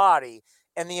his body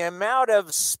and the amount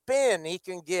of spin he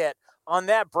can get on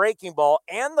that breaking ball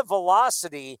and the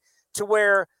velocity to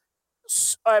where,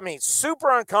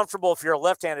 super uncomfortable if you're a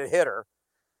left-handed hitter,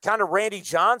 kind of Randy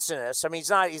Johnson-ish. I mean,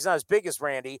 he's not as big as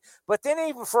Randy, but then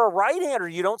even for a right-hander,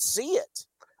 you don't see it.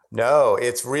 No,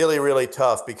 it's really, really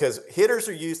tough because hitters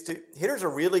are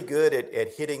really good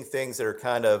at hitting things that are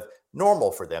kind of normal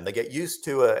for them. They get used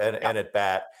to an at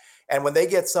bat. And when they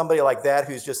get somebody like that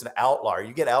who's just an outlier,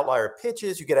 you get outlier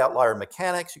pitches, you get outlier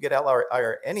mechanics, you get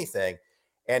outlier anything,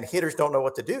 and hitters don't know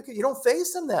what to do because you don't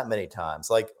face them that many times.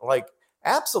 Like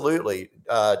absolutely,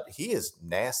 he is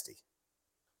nasty.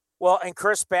 Well, and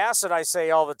Chris Bassett, I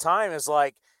say all the time, is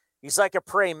like, he's like a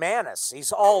praying mantis.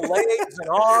 He's all legs and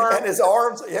arms. And his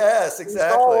arms, yes, exactly.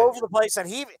 He's all over the place. And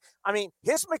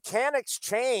his mechanics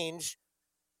change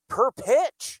per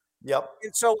pitch. Yep.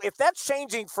 And so if that's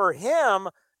changing for him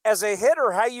as a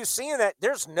hitter, how you seeing that?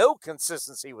 There's no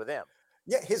consistency with him.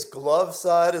 Yeah, his glove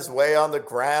side is way on the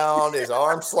ground. His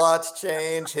arm slots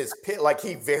change. His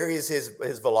he varies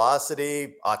his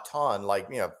velocity a ton,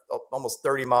 almost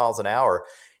 30 miles an hour.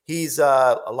 He's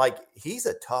he's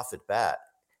a tough at bat.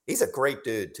 He's a great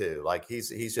dude too. Like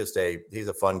he's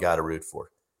a fun guy to root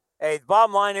for. Hey, the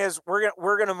bottom line is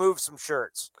we're gonna move some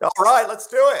shirts. All right, let's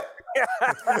do it.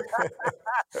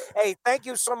 Hey, thank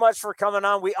you so much for coming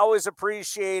on. We always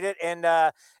appreciate it,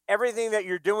 and everything that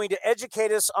you're doing to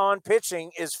educate us on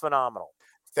pitching is phenomenal.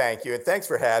 Thank you, and thanks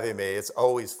for having me. It's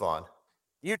always fun.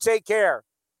 You take care.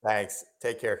 Thanks.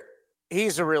 Take care.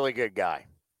 He's a really good guy,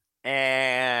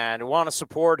 and want to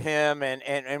support him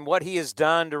and what he has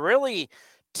done to really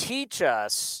teach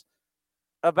us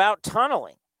about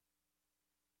tunneling,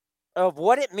 of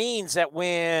what it means that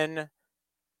when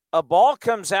a ball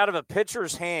comes out of a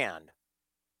pitcher's hand,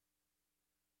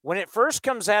 when it first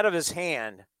comes out of his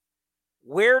hand,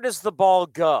 where does the ball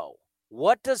go?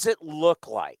 What does it look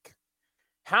like?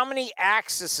 How many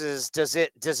axes does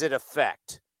it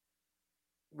affect?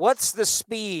 What's the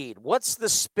speed? What's the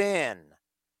spin?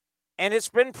 And it's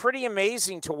been pretty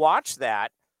amazing to watch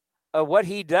that, what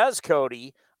he does,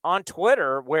 Cody, on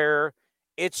Twitter, where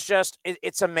it's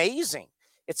amazing.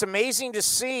 It's amazing to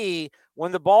see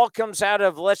when the ball comes out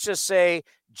of, let's just say,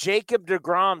 Jacob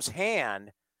deGrom's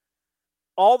hand,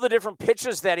 all the different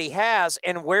pitches that he has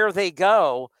and where they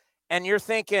go. And you're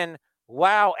thinking,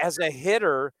 wow, as a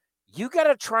hitter, you got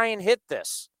to try and hit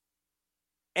this.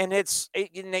 And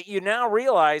you now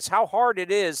realize how hard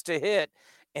it is to hit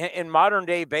in modern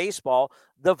day baseball.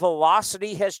 The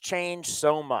velocity has changed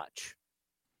so much.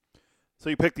 So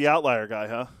you picked the outlier guy,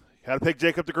 huh? You had to pick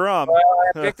Jacob deGrom. Well,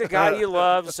 I picked the guy you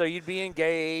love, so you'd be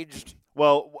engaged.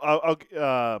 Well,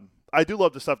 I do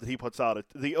love the stuff that he puts out.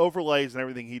 The overlays and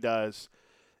everything he does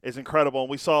is incredible. And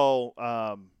we saw,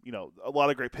 a lot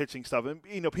of great pitching stuff. And,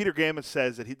 Peter Gammon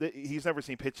says that he's never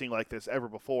seen pitching like this ever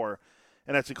before,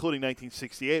 and that's including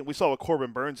 1968. We saw what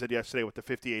Corbin Burns did yesterday with the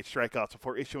 58 strikeouts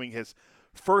before issuing his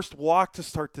first walk to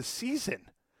start the season.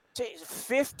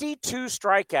 52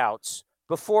 strikeouts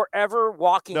before ever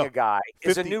walking a guy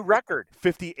is a new record.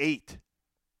 58.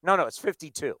 No, it's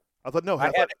 52. I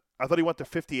thought he went to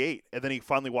 58, and then he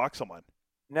finally walked someone.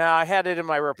 No, I had it in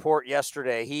my report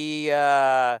yesterday. He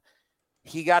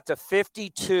got to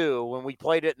 52 when we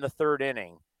played it in the third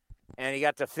inning, and he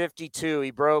got to 52.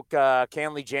 He broke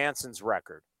Kenley Jansen's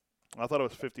record. I thought it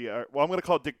was 50. Well, I'm going to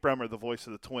call Dick Bremer the voice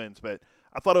of the Twins, but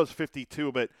I thought it was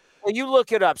 52. But well, you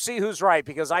look it up, see who's right,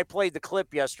 because I played the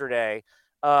clip yesterday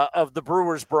of the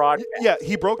Brewers broadcast. Yeah,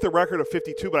 he broke the record of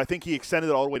 52, but I think he extended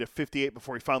it all the way to 58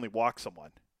 before he finally walked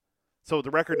someone. So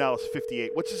the record now is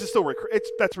 58, which is still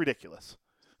that's ridiculous.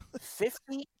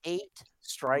 58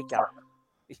 strikeout.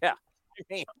 Yeah, I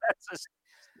mean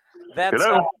that's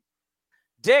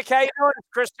Dick. How you doing?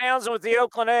 Chris Townsend with the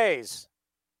Oakland A's.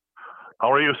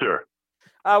 How are you, sir?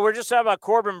 We're just talking about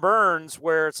Corbin Burnes,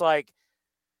 where it's like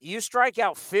you strike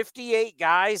out 58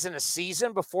 guys in a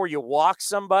season before you walk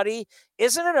somebody.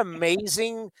 Isn't it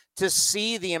amazing to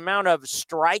see the amount of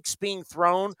strikes being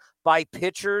thrown by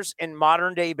pitchers in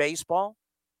modern day baseball?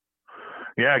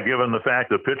 Yeah, given the fact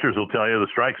that pitchers will tell you the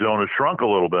strike zone has shrunk a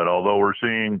little bit, although we're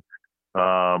seeing,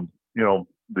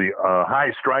 the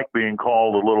high strike being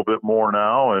called a little bit more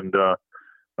now. And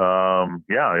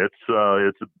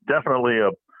it's definitely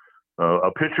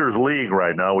a pitcher's league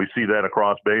right now. We see that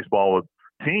across baseball with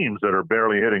teams that are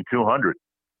barely hitting 200.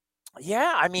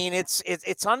 Yeah, I mean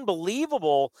it's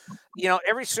unbelievable.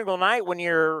 Every single night when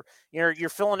you're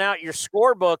filling out your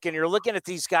scorebook and you're looking at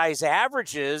these guys'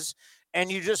 averages, and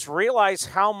you just realize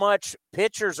how much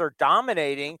pitchers are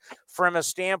dominating from a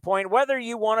standpoint, whether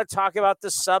you want to talk about the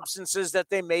substances that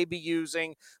they may be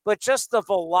using, but just the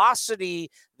velocity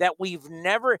that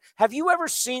have you ever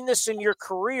seen this in your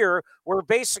career where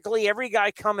basically every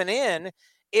guy coming in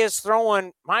is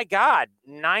throwing, my God,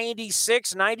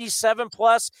 96, 97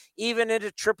 plus, even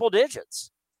into triple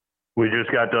digits? We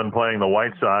just got done playing the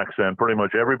White Sox, and pretty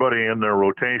much everybody in their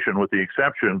rotation, with the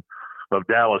exception of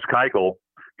Dallas Keuchel,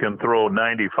 can throw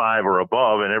 95 or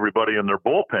above, and everybody in their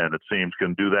bullpen, it seems,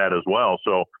 can do that as well.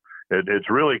 So it's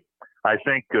really, I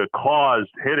think, caused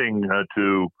hitting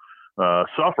to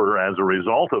suffer as a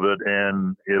result of it,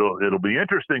 and it'll be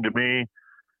interesting to me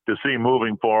to see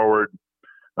moving forward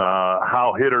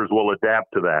how hitters will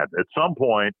adapt to that. At some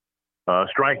point,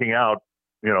 striking out,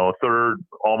 a third,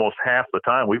 almost half the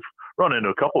time. We've run into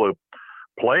a couple of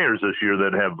players this year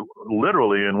that have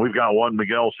literally, and we've got one,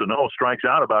 Miguel Sano, strikes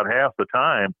out about half the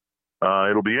time.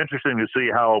 It'll be interesting to see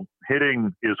how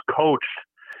hitting is coached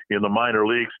in the minor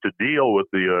leagues to deal with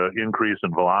the increase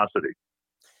in velocity.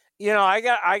 I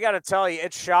got to tell you,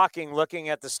 it's shocking looking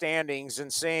at the standings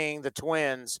and seeing the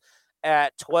Twins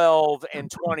at 12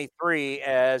 and 23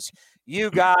 as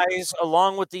you guys,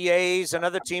 along with the A's and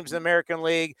other teams in the American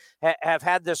League, have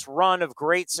had this run of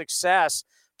great success.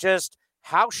 Just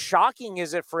how shocking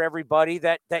is it for everybody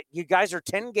that you guys are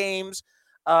 10 games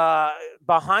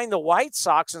behind the White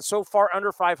Sox and so far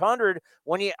under 500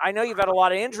 I know you've had a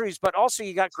lot of injuries, but also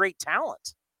you got great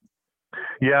talent.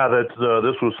 Yeah,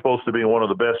 this was supposed to be one of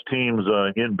the best teams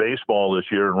in baseball this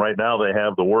year, and right now they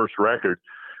have the worst record.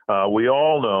 We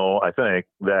all know, I think,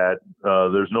 that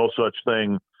there's no such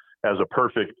thing as a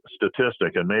perfect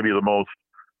statistic, and maybe the most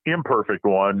imperfect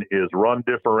one is run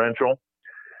differential.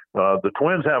 The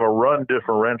Twins have a run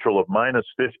differential of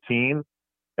 -15,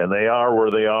 and they are where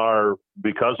they are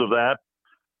because of that.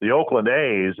 The Oakland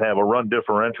A's have a run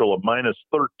differential of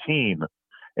 -13,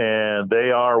 and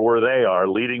they are where they are,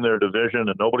 leading their division,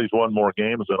 and nobody's won more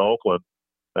games than Oakland.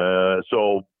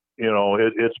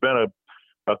 It's been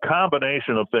a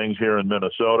combination of things here in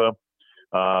Minnesota.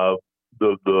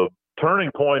 The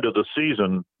turning point of the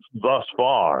season thus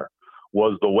far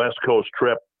was the West Coast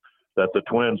trip that the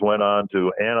Twins went on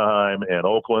to Anaheim and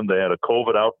Oakland. They had a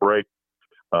COVID outbreak,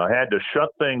 had to shut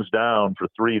things down for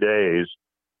 3 days.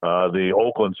 The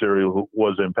Oakland series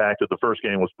was impacted. The first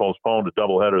game was postponed, a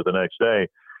doubleheader the next day.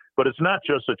 But it's not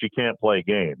just that you can't play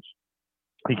games.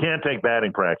 You can't take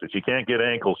batting practice. You can't get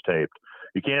ankles taped.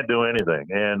 You can't do anything.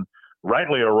 And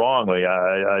rightly or wrongly,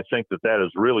 I think that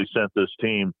has really sent this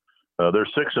team. They're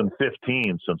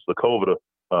 6-15 since the COVID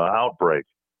outbreak.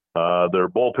 There are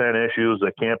bullpen issues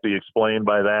that can't be explained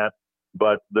by that,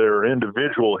 but there are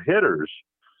individual hitters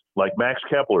like Max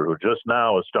Kepler, who just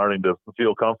now is starting to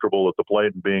feel comfortable at the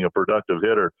plate and being a productive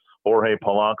hitter. Jorge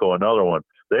Polanco, another one.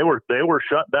 They were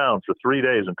shut down for 3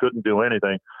 days and couldn't do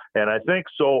anything. And I think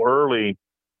so early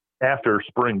after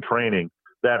spring training,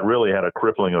 that really had a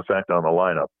crippling effect on the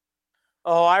lineup.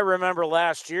 Oh, I remember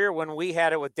last year when we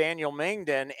had it with Daniel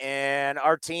Mingden and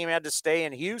our team had to stay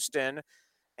in Houston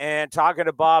and talking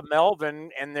to Bob Melvin,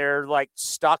 and they're like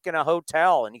stuck in a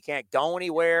hotel and you can't go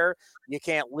anywhere. You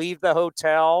can't leave the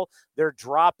hotel. They're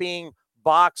dropping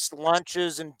boxed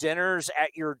lunches and dinners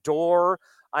at your door.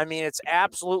 I mean, it's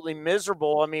absolutely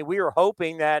miserable. I mean, we were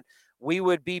hoping that we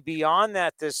would be beyond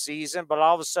that this season, but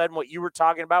all of a sudden what you were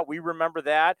talking about, we remember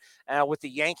that what the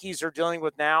Yankees are dealing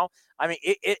with now. I mean,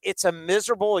 it's a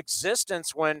miserable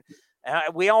existence when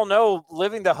we all know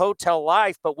living the hotel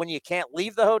life, but when you can't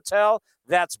leave the hotel,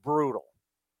 that's brutal.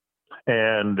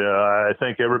 And I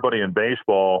think everybody in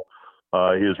baseball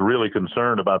is really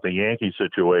concerned about the Yankee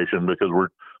situation because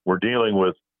we're dealing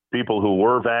with people who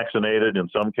were vaccinated. In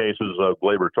some cases,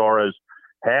 Gleyber Torres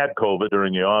had COVID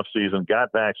during the offseason, got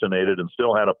vaccinated, and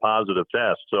still had a positive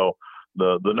test. So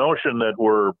the notion that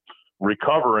we're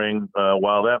recovering,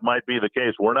 while that might be the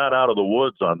case, we're not out of the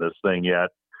woods on this thing yet.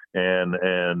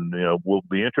 And we'll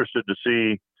be interested to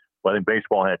see. I think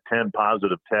baseball had 10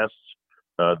 positive tests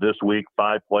this week,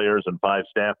 5 players and 5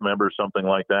 staff members, something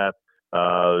like that.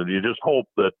 You just hope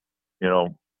that,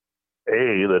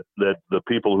 that the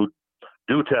people who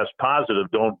do test positive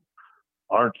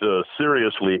aren't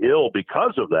seriously ill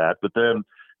because of that. But then,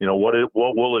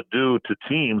 what will it do to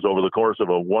teams over the course of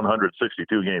a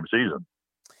 162 game season?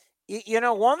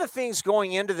 One of the things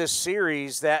going into this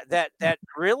series that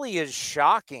really is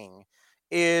shocking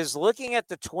is looking at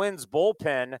the Twins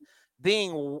bullpen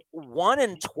being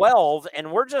 1-12,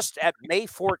 and we're just at May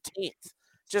 14th.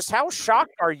 Just how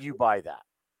shocked are you by that?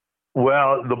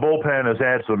 Well, the bullpen has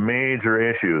had some major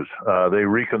issues. They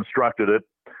reconstructed it.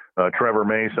 Trevor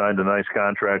May signed a nice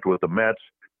contract with the Mets,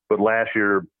 but last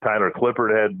year Tyler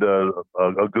Clippard had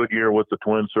a good year with the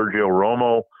Twins. Sergio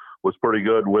Romo was pretty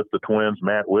good with the Twins.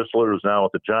 Matt Whistler is now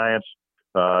with the Giants.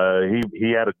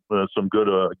 He had some good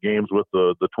games with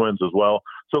the Twins as well.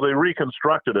 So they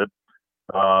reconstructed it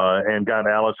and got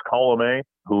Alex Colomé,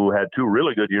 who had 2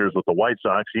 really good years with the White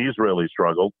Sox. He's really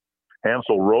struggled.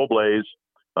 Hansel Robles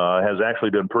has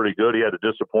actually been pretty good. He had a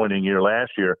disappointing year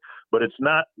last year. But it's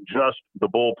not just the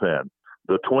bullpen.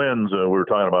 The Twins, we were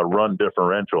talking about run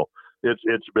differential.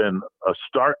 It's been a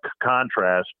stark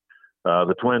contrast.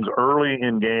 The Twins early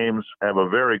in games have a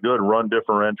very good run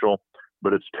differential,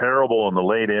 but it's terrible in the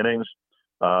late innings.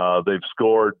 They've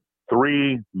scored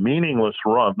 3 meaningless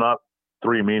runs, not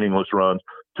 3 meaningless runs.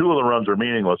 2 of the runs are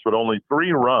meaningless, but only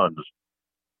 3 runs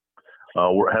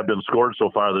have been scored so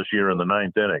far this year in the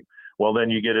 9th inning. Well, then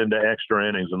you get into extra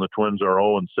innings, and the Twins are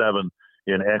 0-7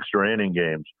 in extra inning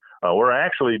games. We're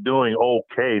actually doing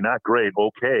okay, not great,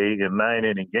 okay in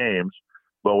 9-inning games,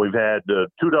 but we've had 2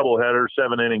 doubleheaders,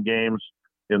 7-inning games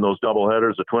in those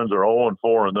doubleheaders. The Twins are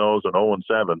 0-4 in those and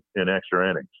 0-7 in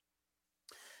extra innings.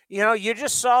 You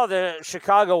just saw the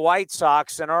Chicago White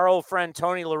Sox and our old friend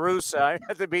Tony La Russa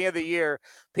at the beginning of the year.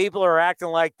 People are acting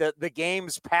like the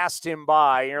games passed him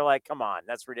by. And you're like, come on,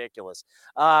 that's ridiculous.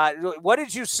 What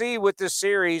did you see with this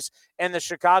series and the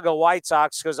Chicago White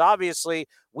Sox? Because obviously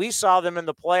we saw them in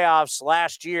the playoffs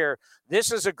last year. This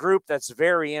is a group that's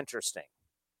very interesting.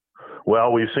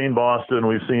 Well, we've seen Boston.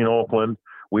 We've seen Oakland.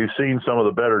 We've seen some of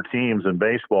the better teams in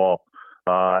baseball.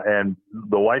 And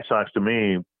the White Sox, to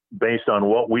me, based on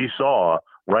what we saw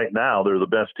right now, they're the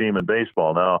best team in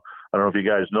baseball. Now, I don't know if you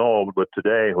guys know, but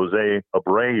today Jose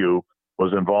Abreu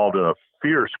was involved in a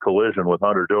fierce collision with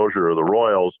Hunter Dozier of the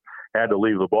Royals, had to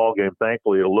leave the ball game.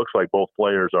 Thankfully, it looks like both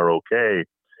players are okay.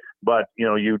 But,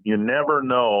 you never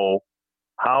know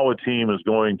how a team is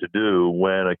going to do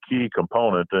when a key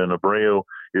component, and Abreu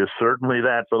is certainly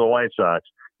that for the White Sox.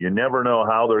 You never know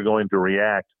how they're going to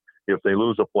react if they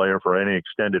lose a player for any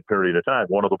extended period of time.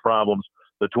 One of the problems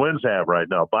the Twins have right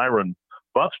now, Byron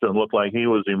Buxton looked like he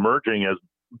was emerging as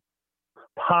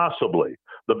possibly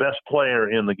the best player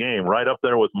in the game, right up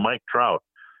there with Mike Trout.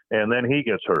 And then he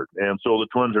gets hurt. And so the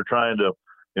Twins are trying to,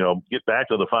 get back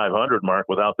to the 500 mark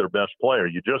without their best player.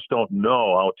 You just don't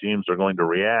know how teams are going to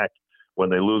react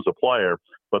when they lose a player.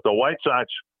 But the White Sox,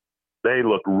 they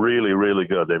look really, really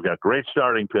good. They've got great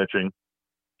starting pitching.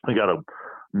 They got a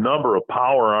number of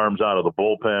power arms out of the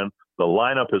bullpen. The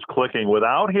lineup is clicking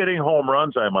without hitting home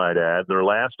runs, I might add. They're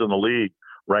last in the league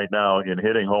right now in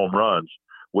hitting home runs,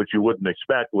 which you wouldn't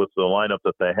expect with the lineup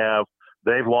that they have.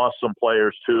 They've lost some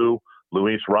players, too.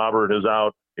 Luis Robert is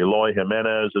out. Eloy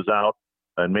Jimenez is out.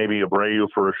 And maybe Abreu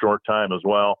for a short time as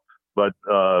well. But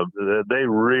they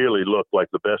really look like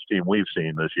the best team we've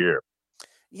seen this year.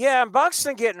 Yeah, and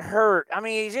Buxton getting hurt. I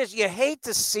mean, you hate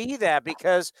to see that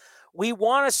because we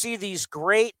want to see these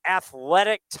great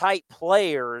athletic type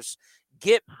players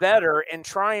get better and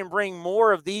try and bring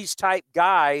more of these type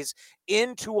guys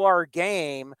into our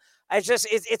game.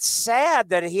 It's sad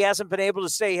that he hasn't been able to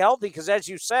stay healthy because, as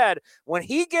you said, when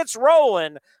he gets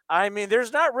rolling, I mean,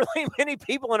 there's not really many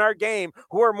people in our game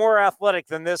who are more athletic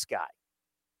than this guy.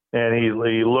 And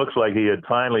he looks like he had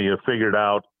finally figured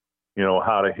out,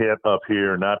 how to hit up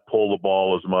here, not pull the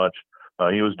ball as much.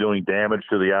 He was doing damage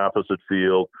to the opposite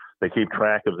field. They keep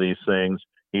track of these things.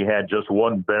 He had just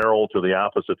 1 barrel to the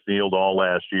opposite field all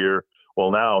last year.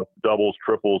 Well, now doubles,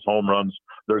 triples, home runs,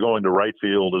 they're going to right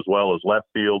field as well as left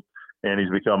field. And he's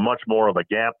become much more of a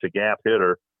gap-to-gap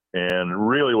hitter and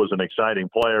really was an exciting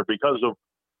player because of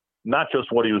not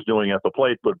just what he was doing at the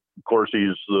plate, but, of course,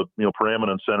 he's the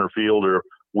preeminent center fielder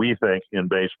we think, in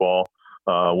baseball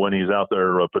when he's out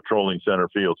there patrolling center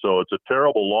field. So it's a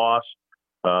terrible loss.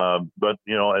 But,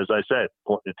 as I said,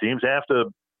 teams have to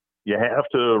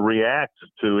react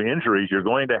to injuries. You're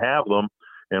going to have them.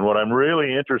 And what I'm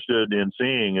really interested in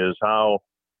seeing is how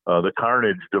the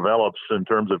carnage develops in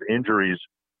terms of injuries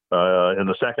in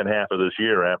the second half of this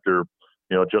year after,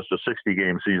 just a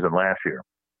 60-game season last year.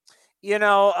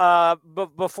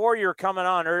 Before you were coming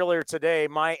on earlier today,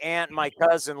 my aunt and my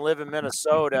cousin live in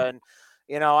Minnesota. And,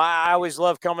 I always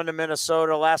love coming to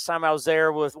Minnesota. Last time I was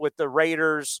there with the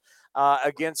Raiders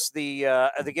against the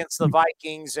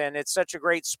Vikings, and it's such a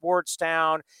great sports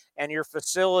town, and your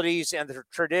facilities and the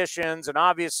traditions, and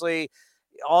obviously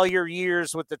all your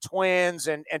years with the Twins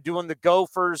and doing the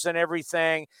Gophers and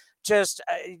everything. Just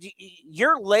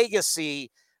your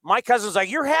legacy. My cousin's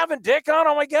like, you're having Dick on?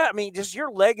 Oh, my God. I mean, just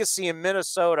your legacy in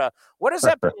Minnesota. What has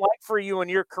that been like for you in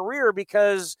your career?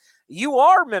 Because you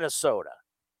are Minnesota.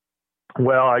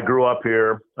 Well, I grew up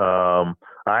here.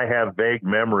 I have vague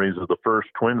memories of the first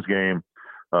Twins game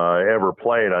ever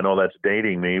played. I know that's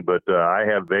dating me, but I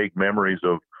have vague memories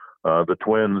of the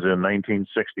Twins in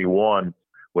 1961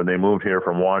 when they moved here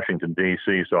from Washington,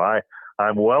 D.C. So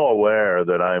I'm well aware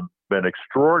that I've been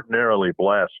extraordinarily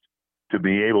blessed to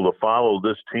be able to follow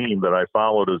this team that I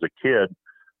followed as a kid.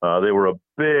 They were a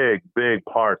big, big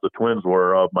part, the Twins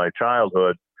were, of my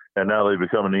childhood, and now they've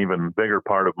become an even bigger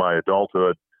part of my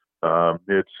adulthood. And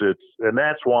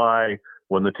that's why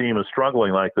when the team is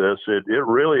struggling like this, it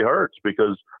really hurts,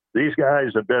 because these guys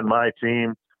have been my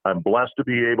team. I'm blessed to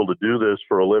be able to do this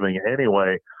for a living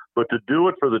anyway, but to do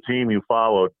it for the team you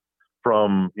followed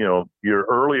from, your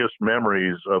earliest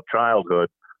memories of childhood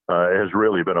has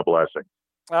really been a blessing.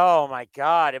 Oh, my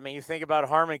God. I mean, you think about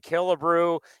Harmon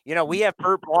Killebrew. We have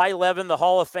Bert Blyleven, the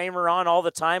Hall of Famer, on all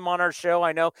the time on our show.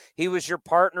 I know he was your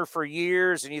partner for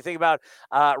years. And you think about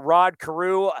Rod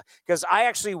Carew, because I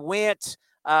actually went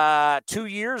 2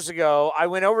 years ago. I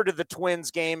went over to the Twins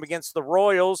game against the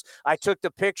Royals. I took the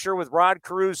picture with Rod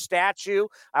Carew's statue.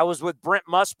 I was with Brent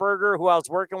Musburger, who I was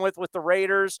working with the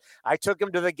Raiders. I took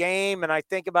him to the game, and I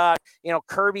think about,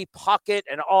 Kirby Puckett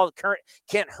and all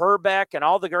Kent Herbeck and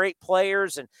all the great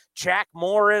players, and Jack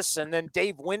Morris, and then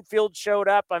Dave Winfield showed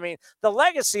up. I mean, the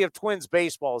legacy of Twins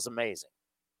baseball is amazing.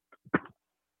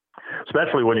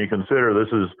 Especially when you consider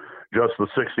this is just the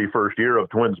 61st year of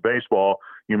Twins baseball.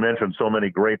 You mentioned so many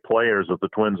great players that the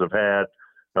Twins have had.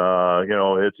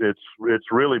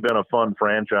 It's really been a fun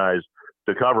franchise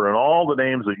to cover. And all the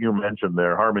names that you mentioned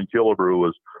there, Harmon Killebrew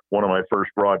was one of my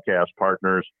first broadcast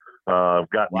partners. I've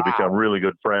gotten to become really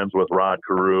good friends with Rod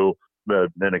Carew,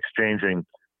 been exchanging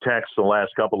texts the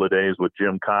last couple of days with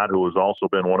Jim Cott, who has also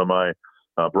been one of my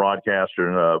broadcast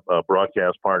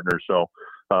partners. So,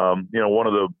 one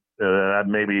of the,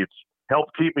 maybe it's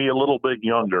helped keep me a little bit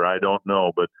younger. I don't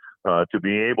know, but to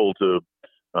be able to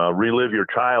relive your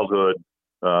childhood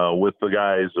with the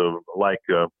guys of like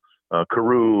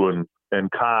Carew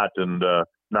and Cott, and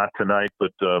not tonight,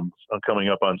 but coming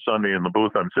up on Sunday in the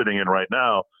booth I'm sitting in right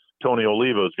now, Tony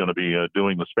Oliva is going to be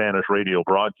doing the Spanish radio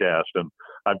broadcast. And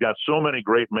I've got so many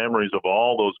great memories of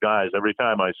all those guys. Every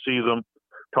time I see them,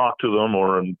 talk to them,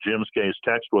 or in Jim's case,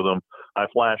 text with them, I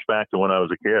flash back to when I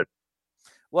was a kid.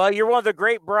 Well, you're one of the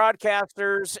great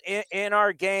broadcasters in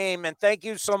our game, and thank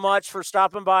you so much for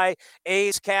stopping by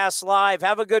A's Cast Live.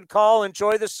 Have a good call,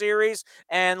 enjoy the series,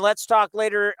 and let's talk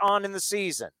later on in the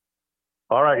season.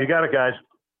 All right, you got it, guys.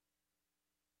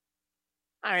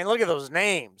 I mean, look at those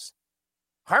names.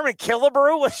 Harmon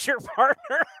Killebrew was your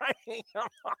partner? I mean, come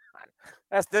on.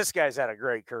 This guy's had a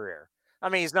great career. I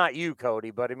mean, he's not you,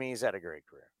 Cody, but, he's had a great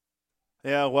career.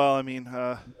 Yeah, well,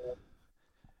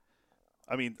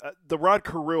 the Rod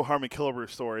Carew, Harmon Killebrew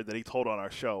story that he told on our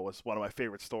show was one of my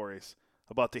favorite stories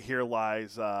about the Here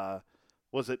Lies. What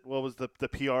was the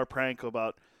PR prank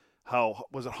about how,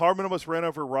 was it Harmon almost ran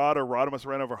over Rod, or Rod almost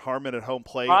ran over Harmon at home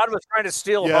plate? Rod was trying to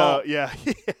steal home. Yeah.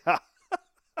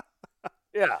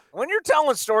 Yeah. When you're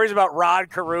telling stories about Rod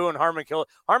Carew and Harmon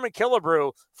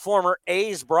Killebrew, former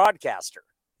A's broadcaster.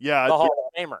 Yeah. The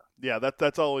Hall of Famer. Yeah,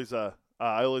 that's always I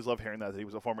always love hearing that he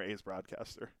was a former A's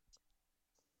broadcaster.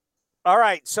 All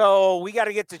right, so we got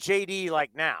to get to JD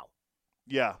like now.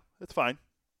 Yeah, it's fine.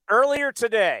 Earlier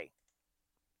today,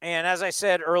 and as I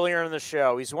said earlier in the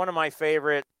show, he's one of my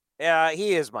favorite.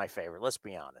 He is my favorite, let's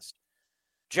be honest.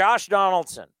 Josh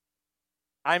Donaldson.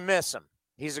 I miss him.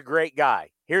 He's a great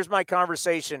guy. Here's my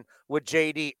conversation with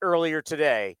JD earlier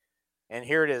today, and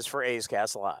here it is for A's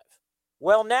Cast Live.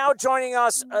 Well, now joining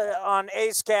us on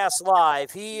A's Cast Live,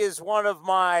 he is one of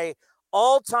my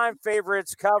all-time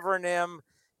favorites covering him.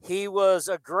 He was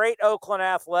a great Oakland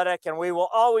Athletic, and we will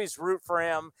always root for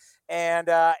him. And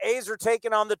A's are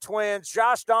taking on the Twins.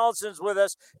 Josh Donaldson's with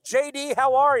us. JD,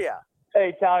 how are you?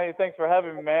 Hey, Tony, thanks for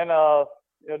having me, man.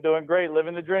 Doing great,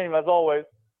 living the dream as always.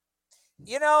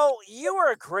 You know, you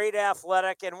were a great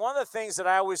Athletic, and one of the things that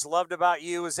I always loved about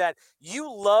you is that you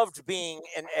loved being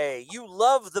an A. You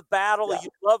loved the battle. You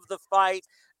loved the fight.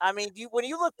 I mean, when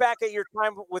you look back at your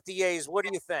time with the A's, what do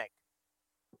you think?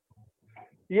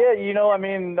 Yeah,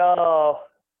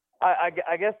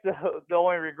 I guess the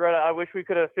only regret, I wish we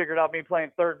could have figured out me playing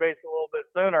third base a little bit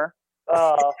sooner.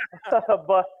 But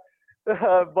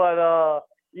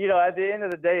at the end of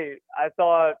the day, I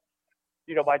thought,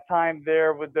 my time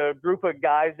there with the group of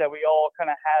guys that we all kind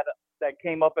of had that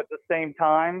came up at the same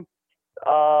time,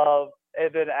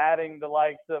 and then adding the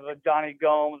likes of Johnny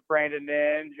Gomes, Brandon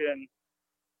Inge, and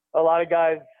a lot of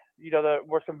guys, that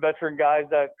were some veteran guys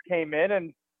that came in.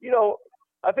 And,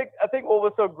 I think what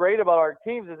was so great about our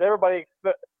teams is every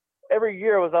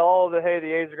year was hey,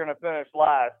 the A's are going to finish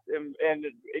last. And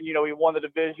we won the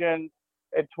division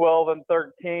in 12 and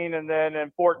 13. And then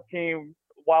in 14,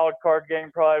 wild card game,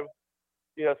 probably,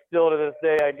 still to this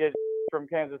day, I get from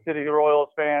Kansas City Royals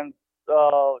fans,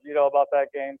 about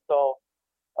that game. So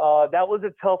that was a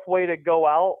tough way to go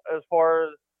out as far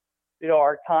as,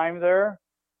 our time there.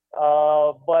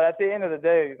 But at the end of the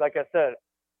day, like I said,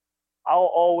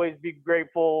 I'll always be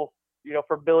grateful,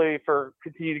 for Billy for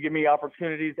continuing to give me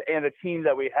opportunities and the team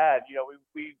that we had.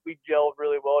 We gelled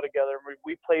really well together.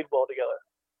 We played well together.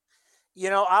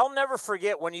 I'll never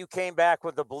forget when you came back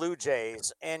with the Blue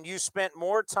Jays and you spent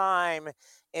more time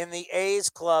in the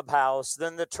A's clubhouse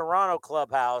than the Toronto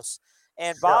clubhouse.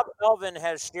 And Bob Melvin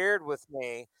has shared with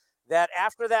me that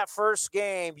after that first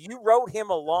game, you wrote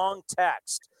him a long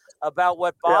text about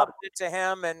what Bob did to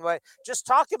him, and just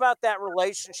talk about that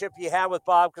relationship you had with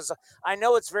Bob, because I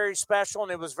know it's very special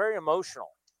and it was very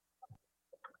emotional.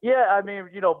 Yeah, I mean,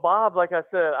 Bob, like I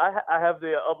said, I have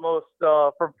the utmost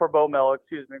for Bo Mel,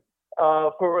 excuse me. I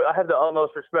have the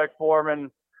utmost respect for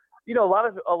him, and a lot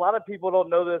of people don't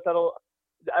know this. I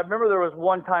remember there was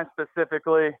one time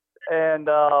specifically, and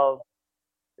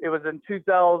it was in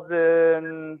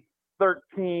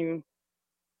 2013.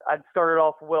 I'd started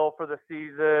off well for the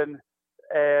season,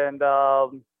 and I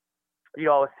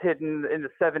was hitting in the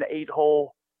 7-8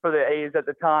 hole for the A's at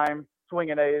the time,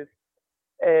 swinging A's,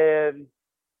 and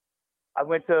I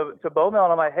went to Bomel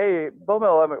and I'm like, hey,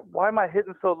 Bomel, why am I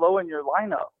hitting so low in your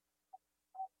lineup?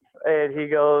 And he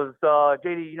goes,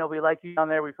 JD, we like you down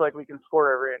there. We feel like we can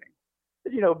score every inning.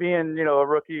 Being a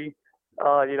rookie,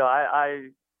 I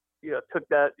took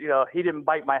that. He didn't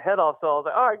bite my head off, so I was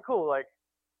like, all right, cool, like.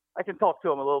 I can talk to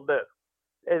him a little bit.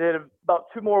 And then about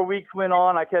 2 more weeks went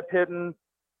on. I kept hitting,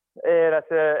 and at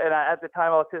the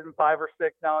time I was hitting 5 or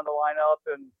 6 now in the lineup.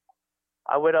 And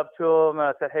I went up to him and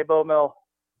I said, "Hey, Bo Mel,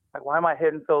 like, why am I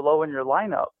hitting so low in your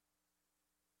lineup?"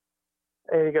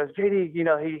 And he goes, "JD,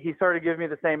 he started giving me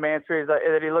the same answer." And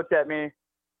then he looked at me,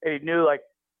 and he knew like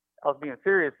I was being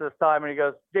serious this time. And he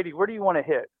goes, "JD, where do you want to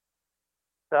hit?" I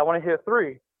said, "I want to hit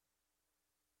 3."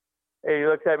 And he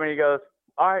looks at me and he goes,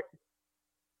 "All right."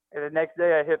 And the next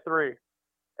day I hit 3.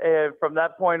 And from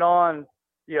that point on,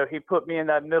 he put me in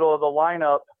that middle of the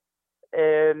lineup.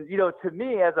 And, to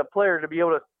me as a player, to be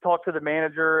able to talk to the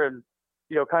manager and,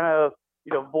 kind of,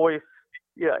 voice,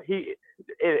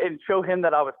 and show him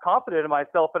that I was confident in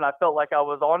myself and I felt like I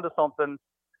was onto something,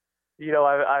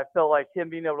 I felt like him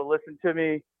being able to listen to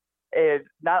me and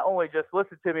not only just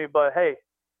listen to me, but, hey,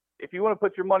 if you want to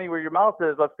put your money where your mouth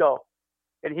is, let's go.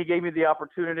 And he gave me the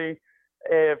opportunity.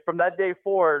 And from that day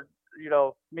forward,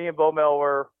 me and Bo Mel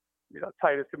were,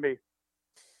 tight as can be.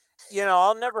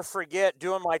 I'll never forget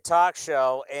doing my talk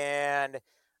show, and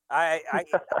I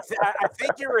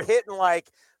think you were hitting like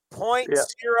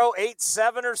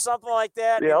 .087 or something like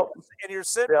that. Yep. And you're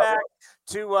sitting back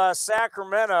to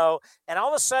Sacramento, and all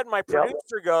of a sudden my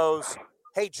producer goes,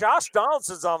 "Hey, Josh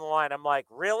Donaldson's on the line." I'm like,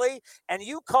 "Really?" And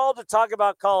you called to talk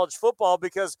about college football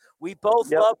because we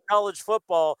both love college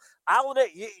football.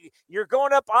 You're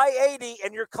going up I-80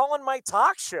 and you're calling my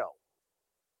talk show.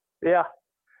 Yeah.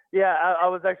 I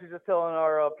was actually just telling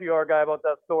our PR guy about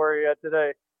that story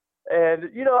today. And,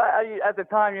 at the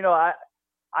time,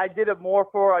 I did it more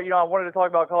for, I wanted to talk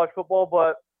about college football,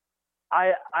 but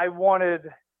I wanted,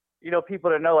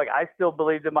 people to know, like, I still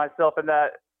believed in myself and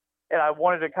that. And I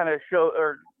wanted to kind of show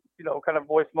or, kind of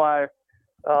voice my,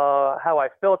 how I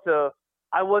felt.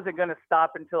 I wasn't going to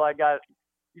stop until I got,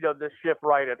 this ship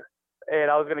righted. And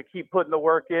I was going to keep putting the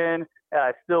work in. And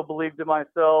I still believed in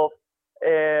myself.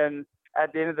 And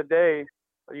at the end of the day,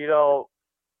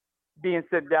 being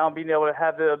sit down, being able to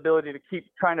have the ability to keep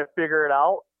trying to figure it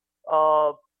out,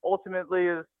 ultimately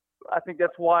I think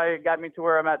that's why it got me to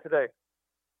where I'm at today.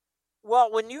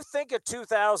 Well, when you think of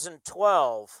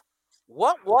 2012,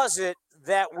 what was it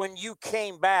that when you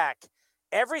came back,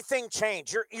 everything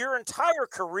changed? Your entire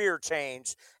career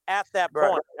changed at that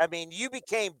point. Right. I mean, you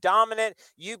became dominant.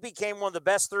 You became one of the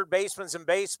best third basemen in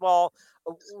baseball.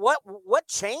 What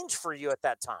changed for you at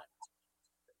that time?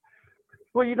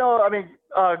 Well, I mean,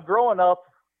 growing up,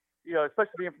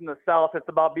 especially being from the South, it's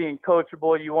about being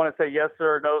coachable. You want to say yes,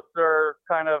 sir, no, sir,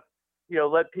 kind of,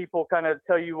 let people kind of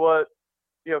tell you what,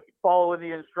 following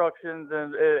the instructions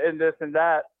and this and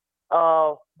that.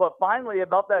 But finally,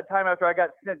 about that time after I got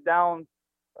sent down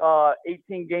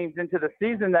 18 games into the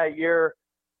season that year,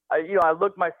 I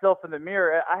looked myself in the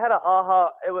mirror. I had an aha.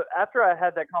 After I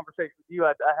had that conversation with you,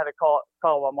 I had to call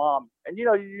my mom. And,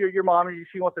 your mom,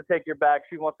 she wants to take your back.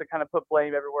 She wants to kind of put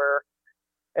blame everywhere.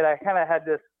 And I kind of had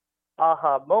this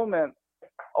aha moment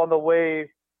on the way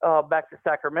back to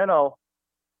Sacramento.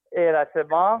 And I said,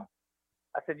 Mom,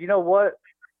 you know what?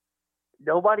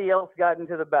 Nobody else got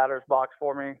into the batter's box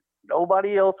for me.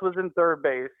 Nobody else was in third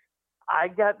base. I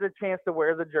got the chance to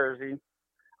wear the jersey.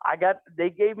 They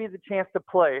gave me the chance to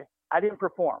play. I didn't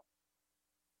perform.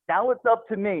 Now it's up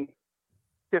to me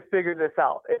to figure this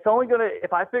out. It's only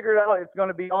if I figure it out, it's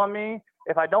gonna be on me.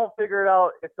 If I don't figure it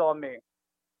out, it's on me.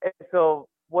 And so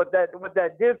what that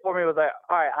did for me was like,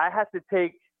 all right, I have to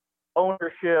take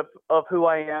ownership of who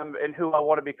I am and who I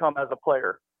want to become as a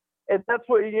player. And that's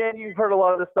what, you've heard a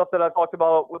lot of the stuff that I talked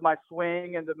about with my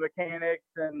swing and the mechanics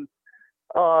and,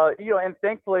 and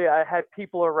thankfully I had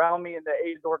people around me in the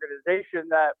A's organization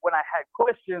that when I had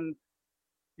questions,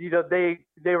 they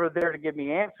were there to give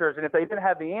me answers. And if they didn't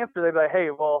have the answer, they'd be like, hey,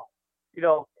 well,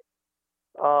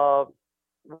 we're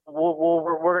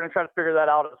going to try to figure that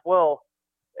out as well.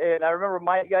 And I remember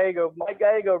Mike Gallego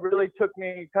really took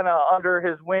me kind of under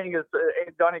his wing as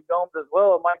Johnny Gomes as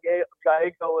well. And Mike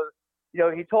Gallego was,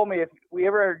 he told me if we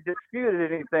ever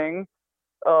disputed anything,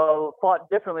 thought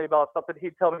differently about something,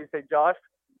 he'd tell me, he'd say, Josh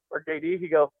or JD, he'd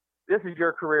go, this is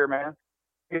your career, man.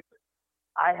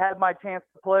 I had my chance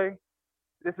to play.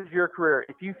 This is your career.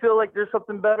 If you feel like there's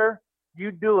something better,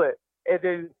 you do it. And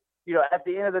then, at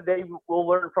the end of the day, we'll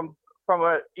learn from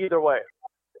it either way.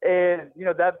 And,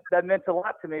 that meant a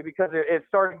lot to me because it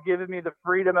started giving me the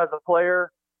freedom as a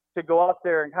player to go out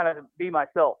there and kind of be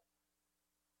myself.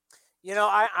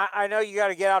 I know you got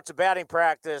to get out to batting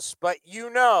practice, but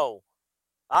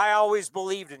I always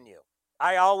believed in you.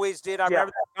 I always did. I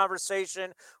remember that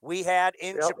conversation we had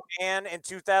in Japan in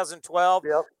 2012.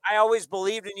 Yep. I always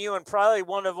believed in you, and probably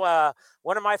one of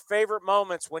my favorite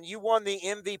moments when you won the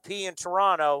MVP in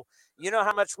Toronto. You know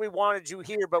how much we wanted you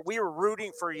here, but we were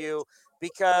rooting for you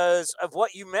because of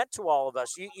what you meant to all of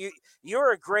us.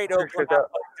 You're a great Oakland athlete.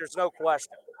 There's no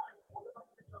question.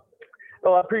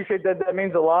 Well, I appreciate that. That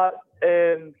means a lot.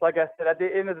 And like I said, at the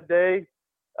end of the day,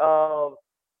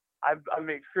 I'm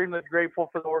extremely grateful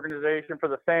for the organization, for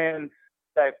the fans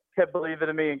that kept believing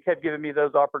in me and kept giving me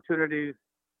those opportunities,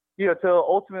 to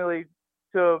ultimately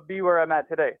to be where I'm at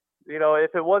today.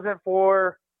 If it wasn't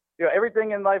for,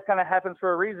 everything in life kind of happens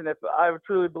for a reason. If I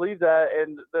truly believe that,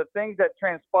 and the things that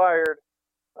transpired,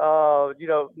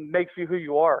 makes you who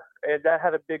you are. And that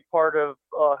had a big part of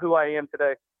who I am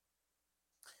today.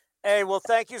 Hey, well,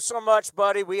 thank you so much,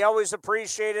 buddy. We always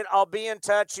appreciate it. I'll be in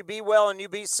touch. You be well and you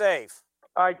be safe.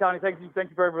 All right, Tony. Thank you. Thank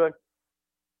you for everything.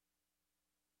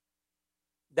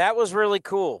 That was really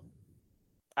cool.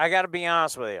 I got to be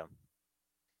honest with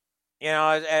you.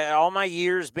 All my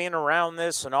years being around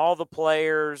this and all the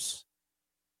players,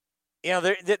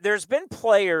 there's been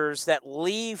players that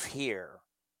leave here.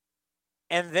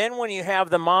 And then when you have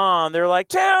them on, they're like,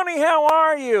 Tony, how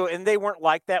are you? And they weren't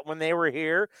like that when they were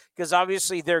here because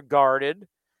obviously they're guarded.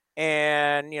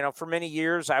 And, for many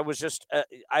years, I was just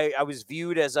I was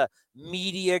viewed as a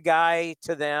media guy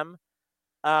to them.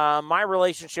 My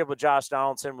relationship with Josh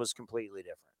Donaldson was completely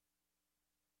different.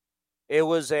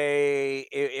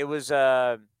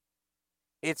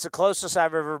 It's the closest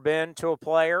I've ever been to a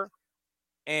player.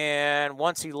 And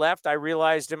once he left, I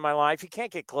realized in my life, you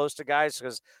can't get close to guys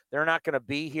because they're not going to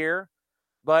be here.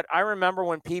 But I remember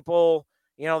when people,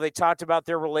 they talked about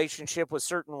their relationship with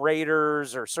certain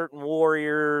Raiders or certain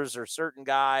Warriors or certain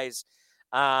guys.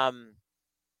 And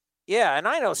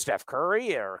I know Steph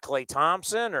Curry or Klay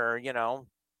Thompson or,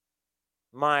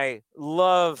 my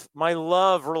love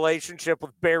relationship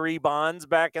with Barry Bonds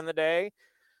back in the day.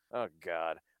 Oh,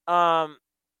 God.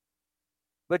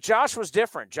 But Josh was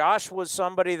different. Josh was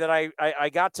somebody that I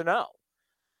got to know.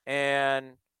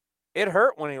 And it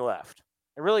hurt when he left.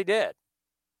 It really did.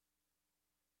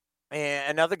 And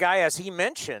another guy, as he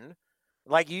mentioned,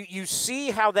 Like you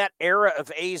see how that era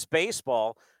of A's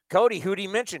baseball, Cody, who'd he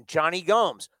mention? Johnny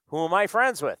Gomes. Who am I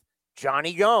friends with?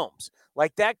 Johnny Gomes.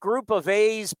 Like that group of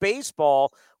A's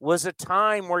baseball was a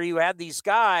time where you had these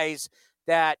guys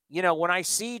that, when I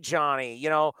see Johnny,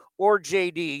 or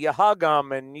JD, you hug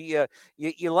them and you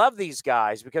love these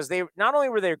guys because they not only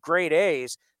were they great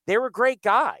A's, they were great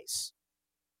guys,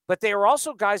 but they were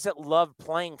also guys that loved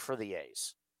playing for the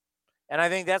A's. And I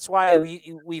think that's why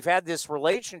we've had this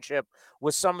relationship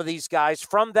with some of these guys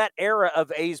from that era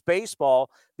of A's baseball,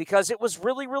 because it was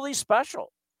really, really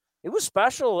special. It was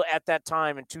special at that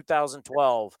time in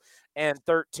 2012 and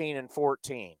 13 and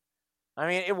 14. I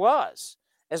mean, it was.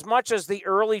 As much as the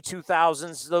early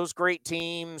 2000s, those great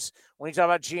teams, when you talk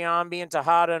about Giambi and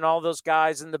Tejada and all those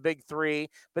guys in the big three,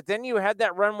 but then you had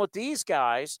that run with these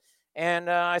guys, and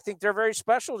I think they're very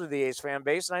special to the A's fan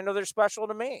base, and I know they're special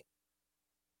to me.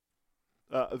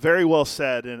 Very well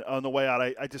said. And on the way out,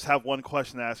 I just have one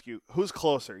question to ask you. Who's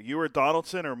closer, you or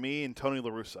Donaldson, or me and Tony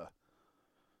La Russa?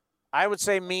 I would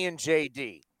say me and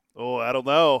JD. Oh, I don't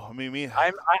know. I mean,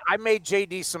 I made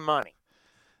JD some money.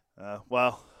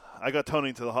 Well, I got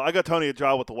Tony I got Tony a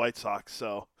job with the White Sox.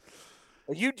 So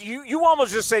you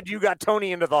almost just said you got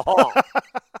Tony into the Hall.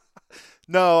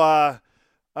 No,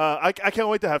 I can't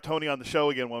wait to have Tony on the show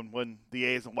again when the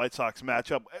A's and White Sox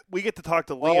match up. We get to talk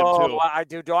to Liam too. I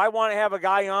do. Do I want to have a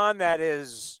guy on that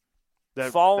is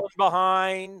falling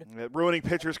behind, ruining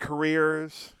pitchers'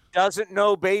 careers? Doesn't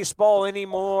know baseball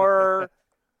anymore,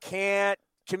 can't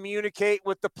communicate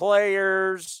with the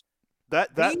players. That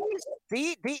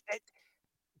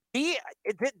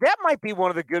might be one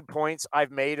of the good points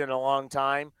I've made in a long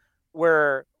time,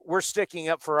 where we're sticking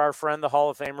up for our friend, the Hall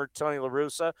of Famer, Tony La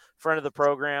Russa, friend of the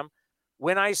program.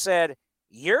 When I said,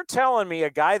 you're telling me a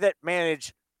guy that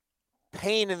managed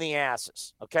pain in the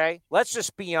asses, okay? Let's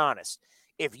just be honest.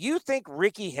 If you think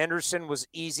Ricky Henderson was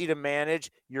easy to manage,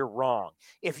 you're wrong.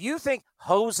 If you think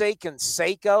Jose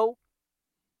Canseco,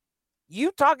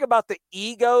 you talk about the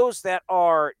egos that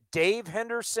are Dave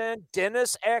Henderson,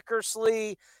 Dennis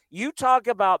Eckersley, you talk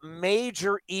about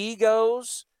major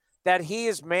egos that he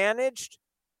has managed.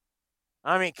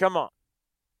 I mean, come on.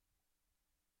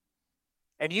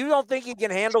 And you don't think he can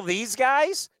handle these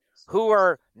guys who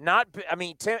are not – I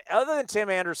mean, other than Tim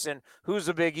Anderson, who's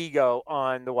a big ego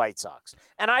on the White Sox.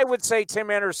 And I would say Tim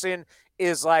Anderson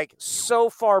is like so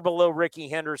far below Ricky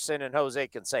Henderson and Jose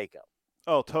Canseco.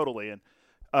 Oh, totally.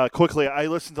 And quickly, I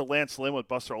listened to Lance Lynn with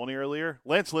Buster Olney earlier.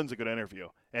 Lance Lynn's a good interview,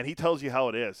 and he tells you how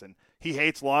it is. And he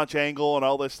hates launch angle and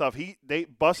all this stuff.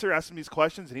 Buster asked him these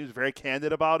questions, and he was very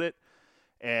candid about it.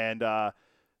 And I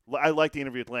like the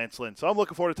interview with Lance Lynn. So I'm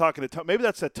looking forward to talking to maybe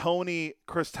that's a Tony,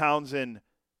 Chris Townsend,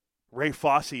 Ray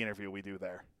Fosse interview we do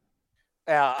there.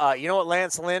 You know what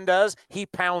Lance Lynn does? He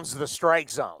pounds the strike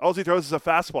zone. All he throws is a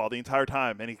fastball the entire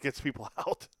time, and he gets people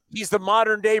out. He's the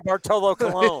modern-day Bartolo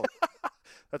Colon.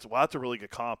 That's a really good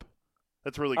comp.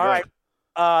 That's really All good.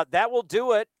 Right. That will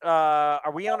do it.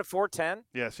 Are we on at 4:10?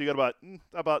 Yeah, so you got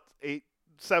about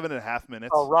 7.5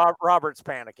 minutes. Oh, Robert's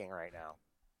panicking right now.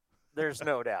 There's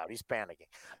no doubt. He's panicking.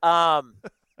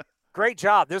 Great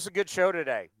job. This is a good show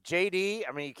today. JD,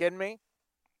 I mean, you kidding me?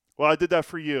 Well, I did that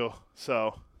for you,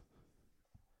 so.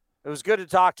 It was good to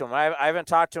talk to him. I haven't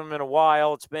talked to him in a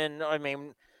while. It's been, I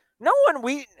mean, no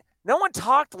one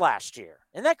talked last year.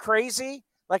 Isn't that crazy?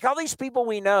 Like all these people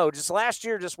we know, just last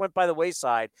year just went by the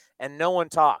wayside and no one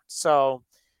talked. So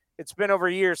it's been over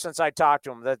a year since I talked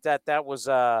to him. That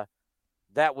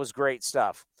was great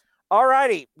stuff. All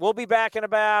righty. We'll be back in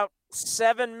about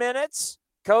 7 minutes.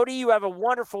 Cody, you have a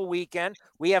wonderful weekend.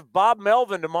 We have Bob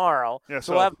Melvin tomorrow. Yeah,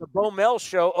 so we'll have the Bo Mel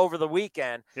show over the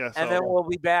weekend. Yeah, and then we'll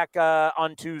be back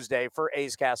on Tuesday for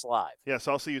A's Cast Live. Yes,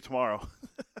 I'll see you tomorrow.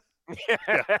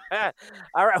 Yeah.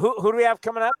 All right. Who do we have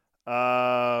coming up?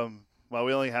 Well,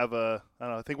 we only have I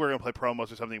think we're going to play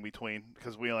promos or something in between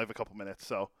because we only have a couple minutes.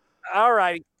 So. All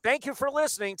right. Thank you for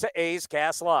listening to A's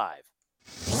Cast Live.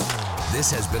 This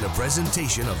has been a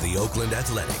presentation of the Oakland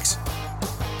Athletics.